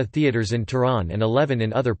 cinema theatres in Tehran and 11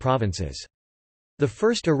 in other provinces. The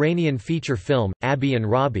first Iranian feature film, Abi and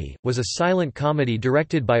Rabi, was a silent comedy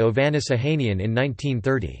directed by Ovanes Ahanian in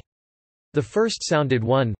 1930. The first sounded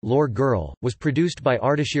one, Lore Girl, was produced by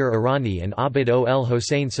Ardashir Irani and Abid ol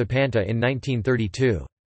Hossein Sapanta in 1932.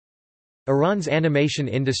 Iran's animation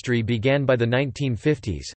industry began by the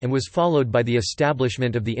 1950s, and was followed by the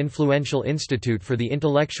establishment of the influential Institute for the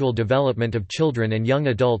Intellectual Development of Children and Young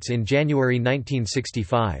Adults in January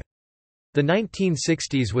 1965. The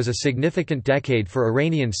 1960s was a significant decade for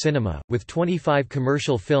Iranian cinema, with 25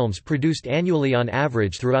 commercial films produced annually on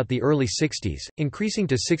average throughout the early 60s, increasing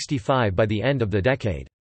to 65 by the end of the decade.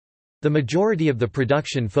 The majority of the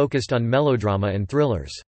production focused on melodrama and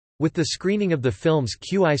thrillers. With the screening of the films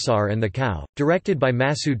Qaisar and The Cow, directed by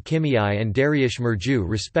Masoud Kimiai and Dariush Murju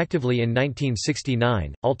respectively in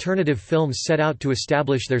 1969, alternative films set out to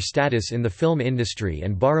establish their status in the film industry,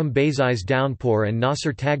 and Bahram Beyzai's Downpour and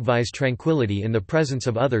Nasser Tagvai's Tranquility in the Presence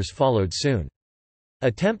of Others followed soon.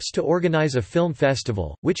 Attempts to organize a film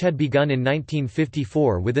festival, which had begun in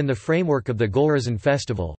 1954 within the framework of the Gulrazan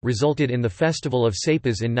Festival, resulted in the Festival of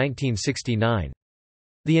Sapaz in 1969.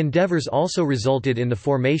 The endeavors also resulted in the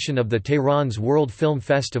formation of the Tehran's World Film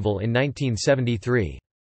Festival in 1973.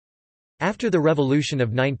 After the Revolution of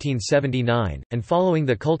 1979, and following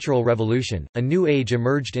the Cultural Revolution, a new age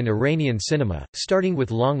emerged in Iranian cinema, starting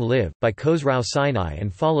with Long Live, by Khosrau Sinai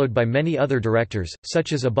and followed by many other directors,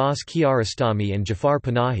 such as Abbas Kiarostami and Jafar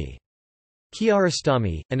Panahi.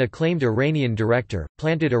 Kiarostami, an acclaimed Iranian director,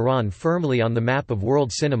 planted Iran firmly on the map of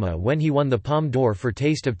world cinema when he won the Palme d'Or for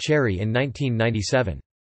Taste of Cherry in 1997.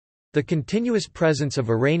 The continuous presence of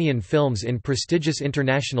Iranian films in prestigious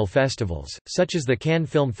international festivals, such as the Cannes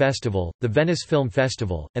Film Festival, the Venice Film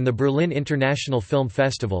Festival, and the Berlin International Film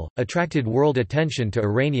Festival, attracted world attention to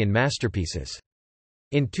Iranian masterpieces.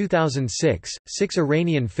 In 2006, 6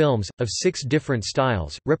 Iranian films, of 6 different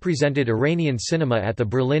styles, represented Iranian cinema at the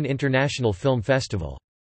Berlin International Film Festival.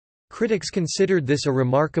 Critics considered this a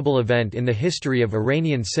remarkable event in the history of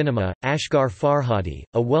Iranian cinema. Asghar Farhadi,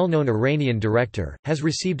 a well-known Iranian director, has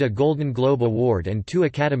received a Golden Globe Award and 2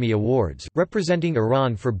 Academy Awards, representing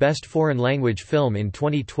Iran for Best Foreign Language Film in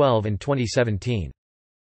 2012 and 2017.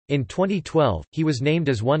 In 2012, he was named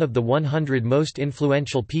as one of the 100 most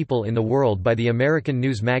influential people in the world by the American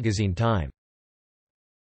news magazine Time.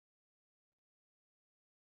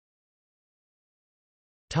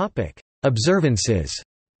 Observances.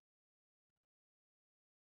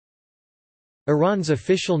 Iran's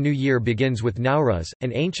official New Year begins with Nowruz,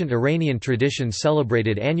 an ancient Iranian tradition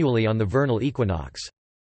celebrated annually on the vernal equinox.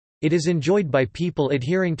 It is enjoyed by people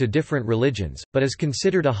adhering to different religions, but is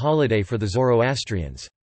considered a holiday for the Zoroastrians.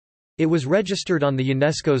 It was registered on the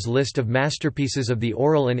UNESCO's list of masterpieces of the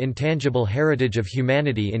oral and intangible heritage of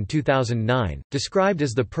humanity in 2009, described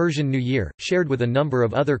as the Persian New Year, shared with a number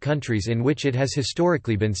of other countries in which it has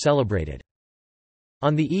historically been celebrated.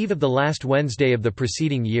 On the eve of the last Wednesday of the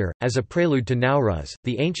preceding year, as a prelude to Nowruz,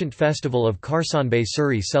 the ancient festival of Karsanbay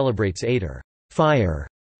Suri celebrates Ader fire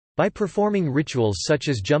by performing rituals such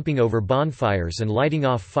as jumping over bonfires and lighting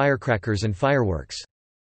off firecrackers and fireworks.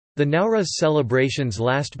 The Nowruz celebrations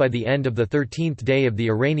last by the end of the 13th day of the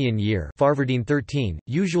Iranian year, Farvardin 13,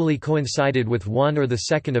 usually coincided with 1 or 2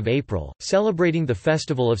 April, celebrating the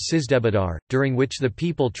festival of Sizdebadar, during which the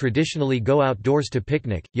people traditionally go outdoors to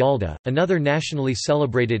picnic. Yalda, another nationally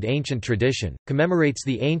celebrated ancient tradition, commemorates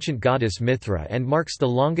the ancient goddess Mithra and marks the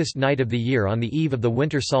longest night of the year on the eve of the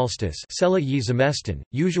winter solstice,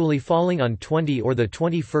 usually falling on 20 or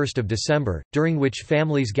 21 December, during which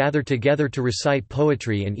families gather together to recite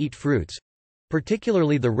poetry and eat fruits,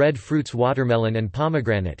 particularly the red fruits watermelon and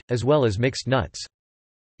pomegranate, as well as mixed nuts.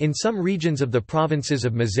 In some regions of the provinces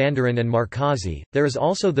of Mazandaran and Markazi, there is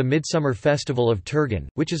also the Midsummer Festival of Turgan,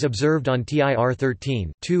 which is observed on Tir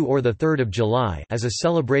 13 2 or 3 July as a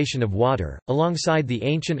celebration of water. Alongside the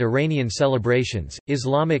ancient Iranian celebrations,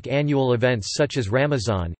 Islamic annual events such as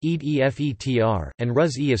Ramazan, Eid-e-Fitr, and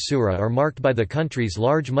Ruz-e-Asura are marked by the country's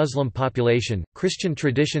large Muslim population. Christian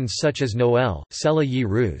traditions such as Noel,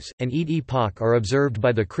 Sela-yi-Ruz, and Eid-e-Pak are observed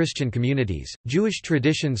by the Christian communities. Jewish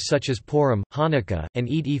traditions such as Purim, Hanukkah, and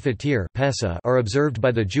Eid-e-Fitr are observed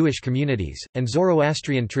by the Jewish communities, and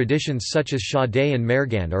Zoroastrian traditions such as Shahdeh and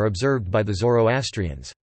Mergan are observed by the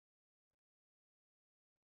Zoroastrians.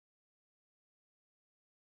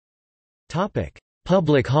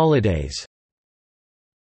 Public holidays.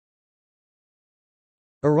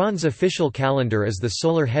 Iran's official calendar is the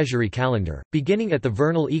solar Hejri calendar, beginning at the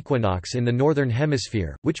vernal equinox in the Northern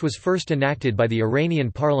Hemisphere, which was first enacted by the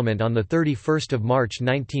Iranian parliament on 31 March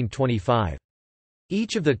 1925.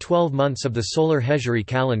 Each of the 12 months of the solar Hejri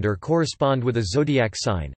calendar correspond with a zodiac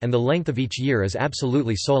sign, and the length of each year is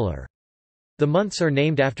absolutely solar. The months are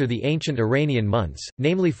named after the ancient Iranian months,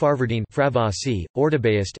 namely Farvardin Fravasi,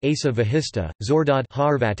 Ordobayist Asa Vahista, Zordad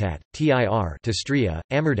Harvatat, Tir Tastria,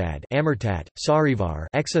 Amurdad Amurtat, Sarivar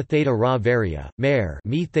Exa Theta Ra Varia, Mer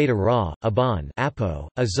Mi Theta Ra, Aban Apo,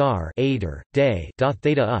 Azar Ader, Day Da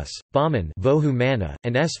Theta Us, Baman Vohu Mana,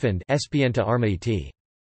 and Esfand Espienta Armaiti.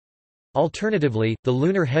 Alternatively, the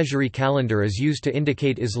lunar Hejri calendar is used to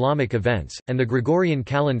indicate Islamic events, and the Gregorian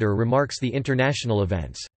calendar remarks the international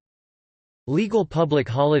events. Legal public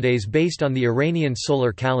holidays based on the Iranian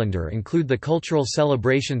solar calendar include the cultural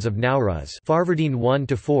celebrations of Nowruz Farvardin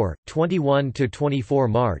 1–4, 21–24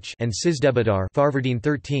 March and Sizdebatar Farvardin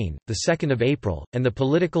 13, the 2nd of April, and the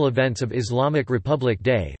political events of Islamic Republic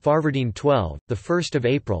Day Farvardin 12, the 1st of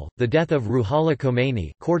April, the death of Ruhollah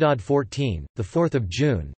Khomeini Khordad 14, the 4th of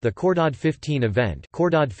June, the Khordad 15 event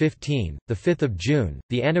Khordad 15, the 5th of June,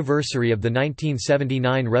 the anniversary of the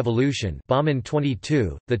 1979 revolution Bahman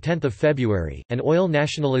 22, the 10th of February, and Oil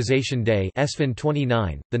Nationalization Day Esfand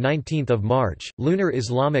 29, the 19th of March. Lunar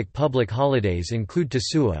Islamic public holidays include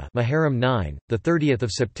Tasu'a Muharram 9, the 30th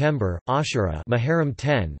of September, Ashura Muharram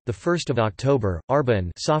 10, the 1st of October, Arban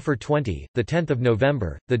Safar 20, the 10th of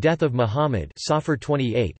November, the death of Muhammad Safar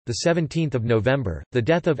 28, the 17th of November, the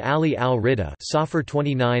death of Ali al-Rida Safar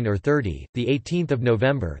 29 or 30, the 18th of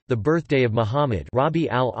November, the birthday of Muhammad Rabi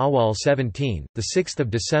al-Awwal 17, the 6th of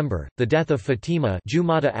December, the death of Fatima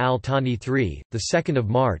Jumada al-Thani 3, the 2nd of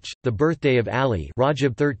March, the birthday of Ali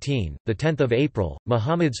Rajab 13, the 10th of April,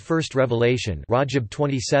 Muhammad's first revelation Rajab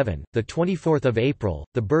 27, the 24th of April,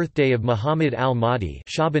 the birthday of Muhammad al-Mahdi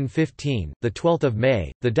Shaban 15, the 12th of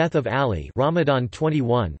May, the death of Ali Ramadan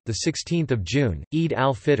 21, the 16th of June, Eid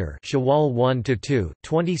al-Fitr Shawwal 1–2,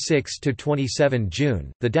 26–27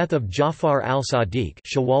 June, the death of Jafar al-Sadiq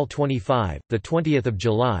Shawwal 25, the 20th of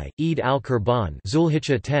July, Eid al-Qurban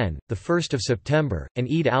Zulhijjah 10, the 1st of September, and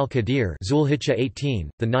Eid al-Qadir Zulhijjah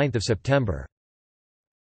 18, the 9th of September.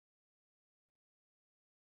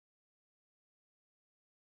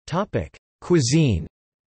 Topic: Cuisine.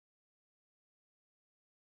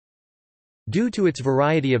 Due to its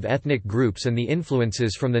variety of ethnic groups and the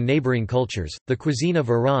influences from the neighboring cultures, the cuisine of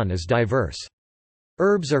Iran is diverse.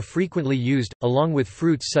 Herbs are frequently used, along with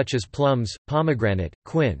fruits such as plums, pomegranate,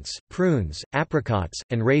 quince, prunes, apricots,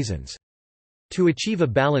 and raisins. To achieve a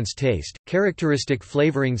balanced taste, characteristic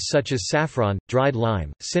flavorings such as saffron, dried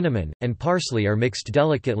lime, cinnamon, and parsley are mixed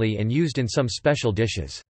delicately and used in some special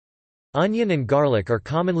dishes. Onion and garlic are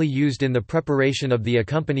commonly used in the preparation of the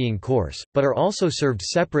accompanying course, but are also served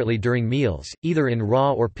separately during meals, either in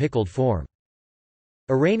raw or pickled form.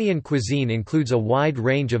 Iranian cuisine includes a wide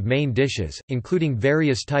range of main dishes, including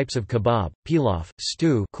various types of kebab, pilaf,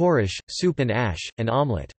 stew, khoresh, soup and ash, and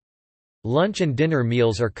omelette. Lunch and dinner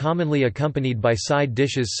meals are commonly accompanied by side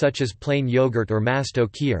dishes such as plain yogurt or masto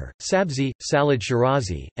kheer, sabzi, salad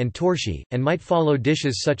shirazi, and torshi, and might follow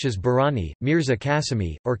dishes such as barani, mirza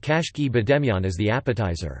kasimi, or kashki bademyan as the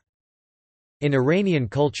appetizer. In Iranian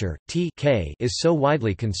culture, tea is so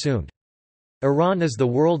widely consumed. Iran is the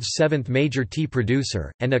world's 7th major tea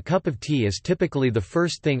producer, and a cup of tea is typically the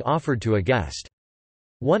first thing offered to a guest.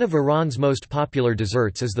 One of Iran's most popular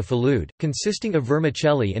desserts is the falud, consisting of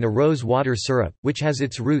vermicelli in a rose water syrup, which has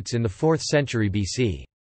its roots in the 4th century BC.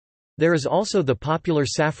 There is also the popular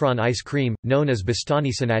saffron ice cream, known as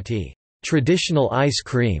bastani sanati, traditional ice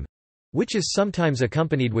cream, which is sometimes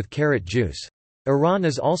accompanied with carrot juice. Iran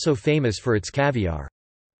is also famous for its caviar.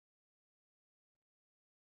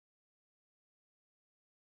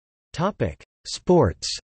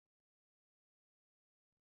 Sports.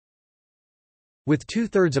 With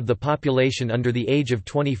two-thirds of the population under the age of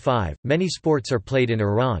 25, many sports are played in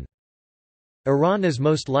Iran. Iran is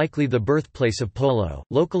most likely the birthplace of polo,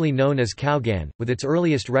 locally known as Kougan, with its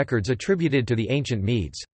earliest records attributed to the ancient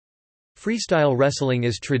Medes. Freestyle wrestling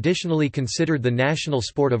is traditionally considered the national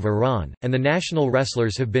sport of Iran, and the national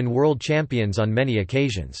wrestlers have been world champions on many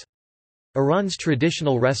occasions. Iran's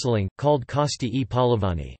traditional wrestling, called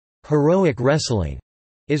Kosti-e-Pahlevani, heroic wrestling,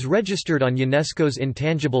 is registered on UNESCO's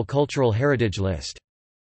Intangible Cultural Heritage List.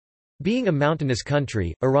 Being a mountainous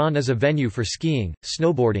country, Iran is a venue for skiing,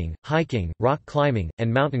 snowboarding, hiking, rock climbing,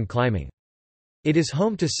 and mountain climbing. It is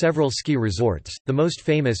home to several ski resorts, the most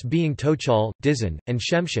famous being Tochal, Dizan, and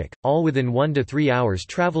Shemshik, all within 1 to 3 hours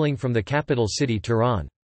traveling from the capital city Tehran.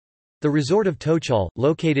 The resort of Tochal,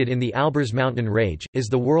 located in the Alborz mountain range, is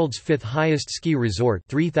the world's fifth highest ski resort,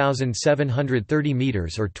 3,730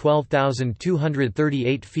 meters or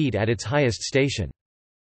 12,238 feet at its highest station.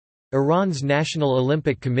 Iran's National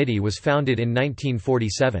Olympic Committee was founded in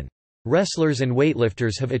 1947. Wrestlers and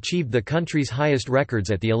weightlifters have achieved the country's highest records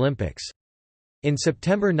at the Olympics. In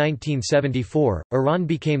September 1974, Iran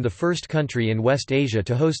became the first country in West Asia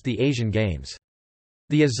to host the Asian Games.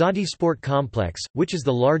 The Azadi Sport Complex, which is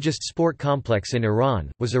the largest sport complex in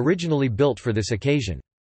Iran, was originally built for this occasion.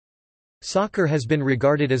 Soccer has been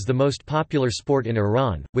regarded as the most popular sport in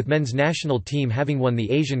Iran, with men's national team having won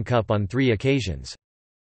the Asian Cup on 3 occasions.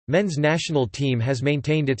 Men's national team has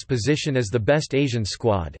maintained its position as the best Asian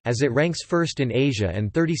squad, as it ranks first in Asia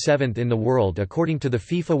and 37th in the world according to the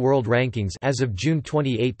FIFA World Rankings as of June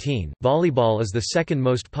 2018. Volleyball is the second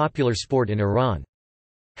most popular sport in Iran.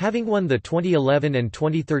 Having won the 2011 and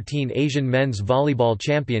 2013 Asian Men's Volleyball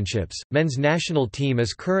Championships, men's national team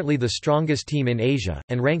is currently the strongest team in Asia,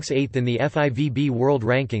 and ranks 8th in the FIVB World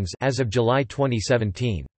Rankings as of July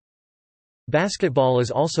 2017. Basketball is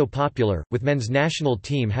also popular, with men's national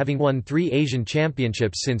team having won 3 Asian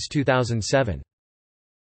championships since 2007.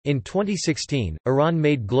 In 2016, Iran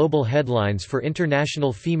made global headlines for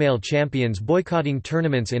international female champions boycotting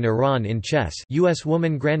tournaments in Iran in chess, US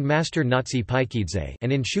woman Grandmaster Natsi Paikidze,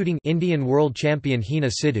 and in shooting, Indian world champion Hina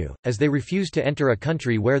Sidhu, as they refused to enter a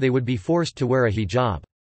country where they would be forced to wear a hijab.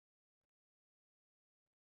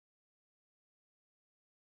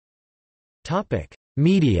 Topic: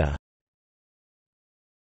 Media.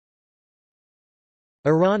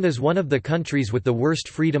 Iran is one of the countries with the worst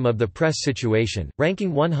freedom of the press situation,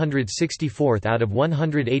 ranking 164th out of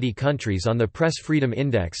 180 countries on the Press Freedom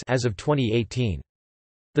Index as of 2018.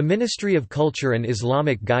 The Ministry of Culture and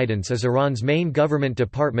Islamic Guidance is Iran's main government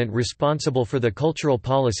department responsible for the cultural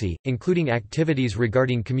policy, including activities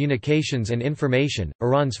regarding communications and information.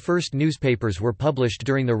 Iran's first newspapers were published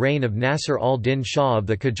during the reign of Nasser al-Din Shah of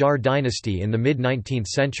the Qajar dynasty in the mid-19th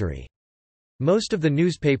century. Most of the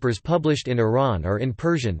newspapers published in Iran are in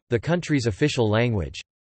Persian, the country's official language.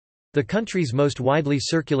 The country's most widely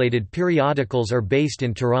circulated periodicals are based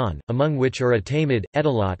in Tehran, among which are Atamid,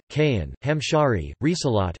 Edalat, Kayan, Hamshari,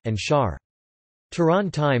 Risalat, and Shar.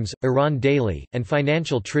 Tehran Times, Iran Daily, and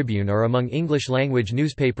Financial Tribune are among English-language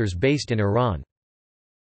newspapers based in Iran.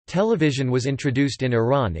 Television was introduced in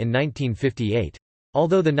Iran in 1958.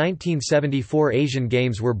 Although the 1974 Asian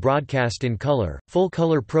Games were broadcast in color,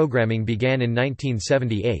 full-color programming began in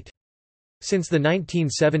 1978. Since the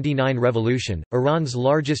 1979 revolution, Iran's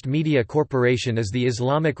largest media corporation is the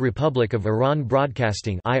Islamic Republic of Iran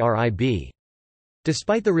Broadcasting (IRIB).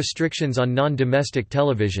 Despite the restrictions on non-domestic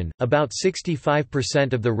television, about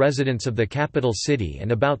 65% of the residents of the capital city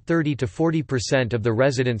and about 30 to 40% of the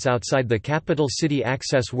residents outside the capital city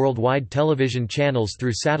access worldwide television channels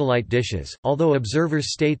through satellite dishes. Although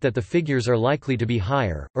observers state that the figures are likely to be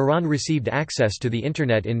higher, Iran received access to the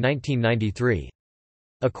Internet in 1993.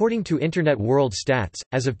 According to Internet World Stats,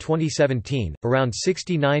 as of 2017, around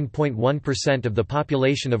 69.1% of the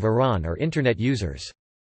population of Iran are Internet users.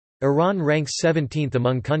 Iran ranks 17th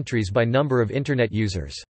among countries by number of Internet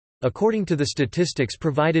users. According to the statistics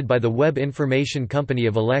provided by the web information company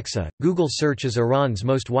of Alexa, Google Search is Iran's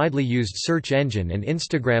most widely used search engine and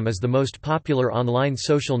Instagram is the most popular online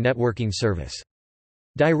social networking service.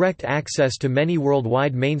 Direct access to many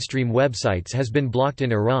worldwide mainstream websites has been blocked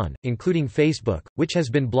in Iran, including Facebook, which has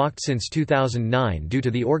been blocked since 2009 due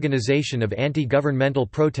to the organization of anti-governmental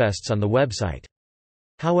protests on the website.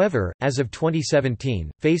 However, as of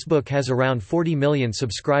 2017, Facebook has around 40 million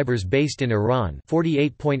subscribers based in Iran,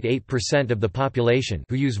 48.8% of the population,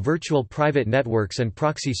 who use virtual private networks and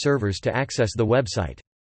proxy servers to access the website.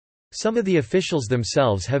 Some of the officials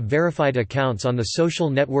themselves have verified accounts on the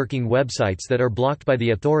social networking websites that are blocked by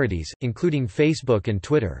the authorities, including Facebook and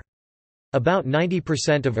Twitter. About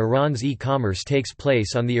 90% of Iran's e-commerce takes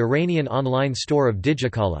place on the Iranian online store of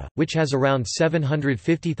Digicala, which has around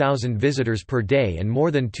 750,000 visitors per day and more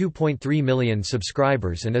than 2.3 million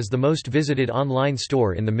subscribers and is the most visited online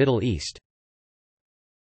store in the Middle East.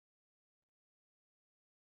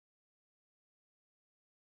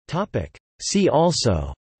 See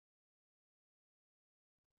also: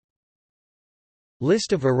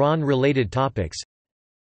 List of Iran-related topics,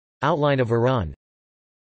 Outline of Iran.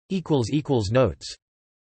 Notes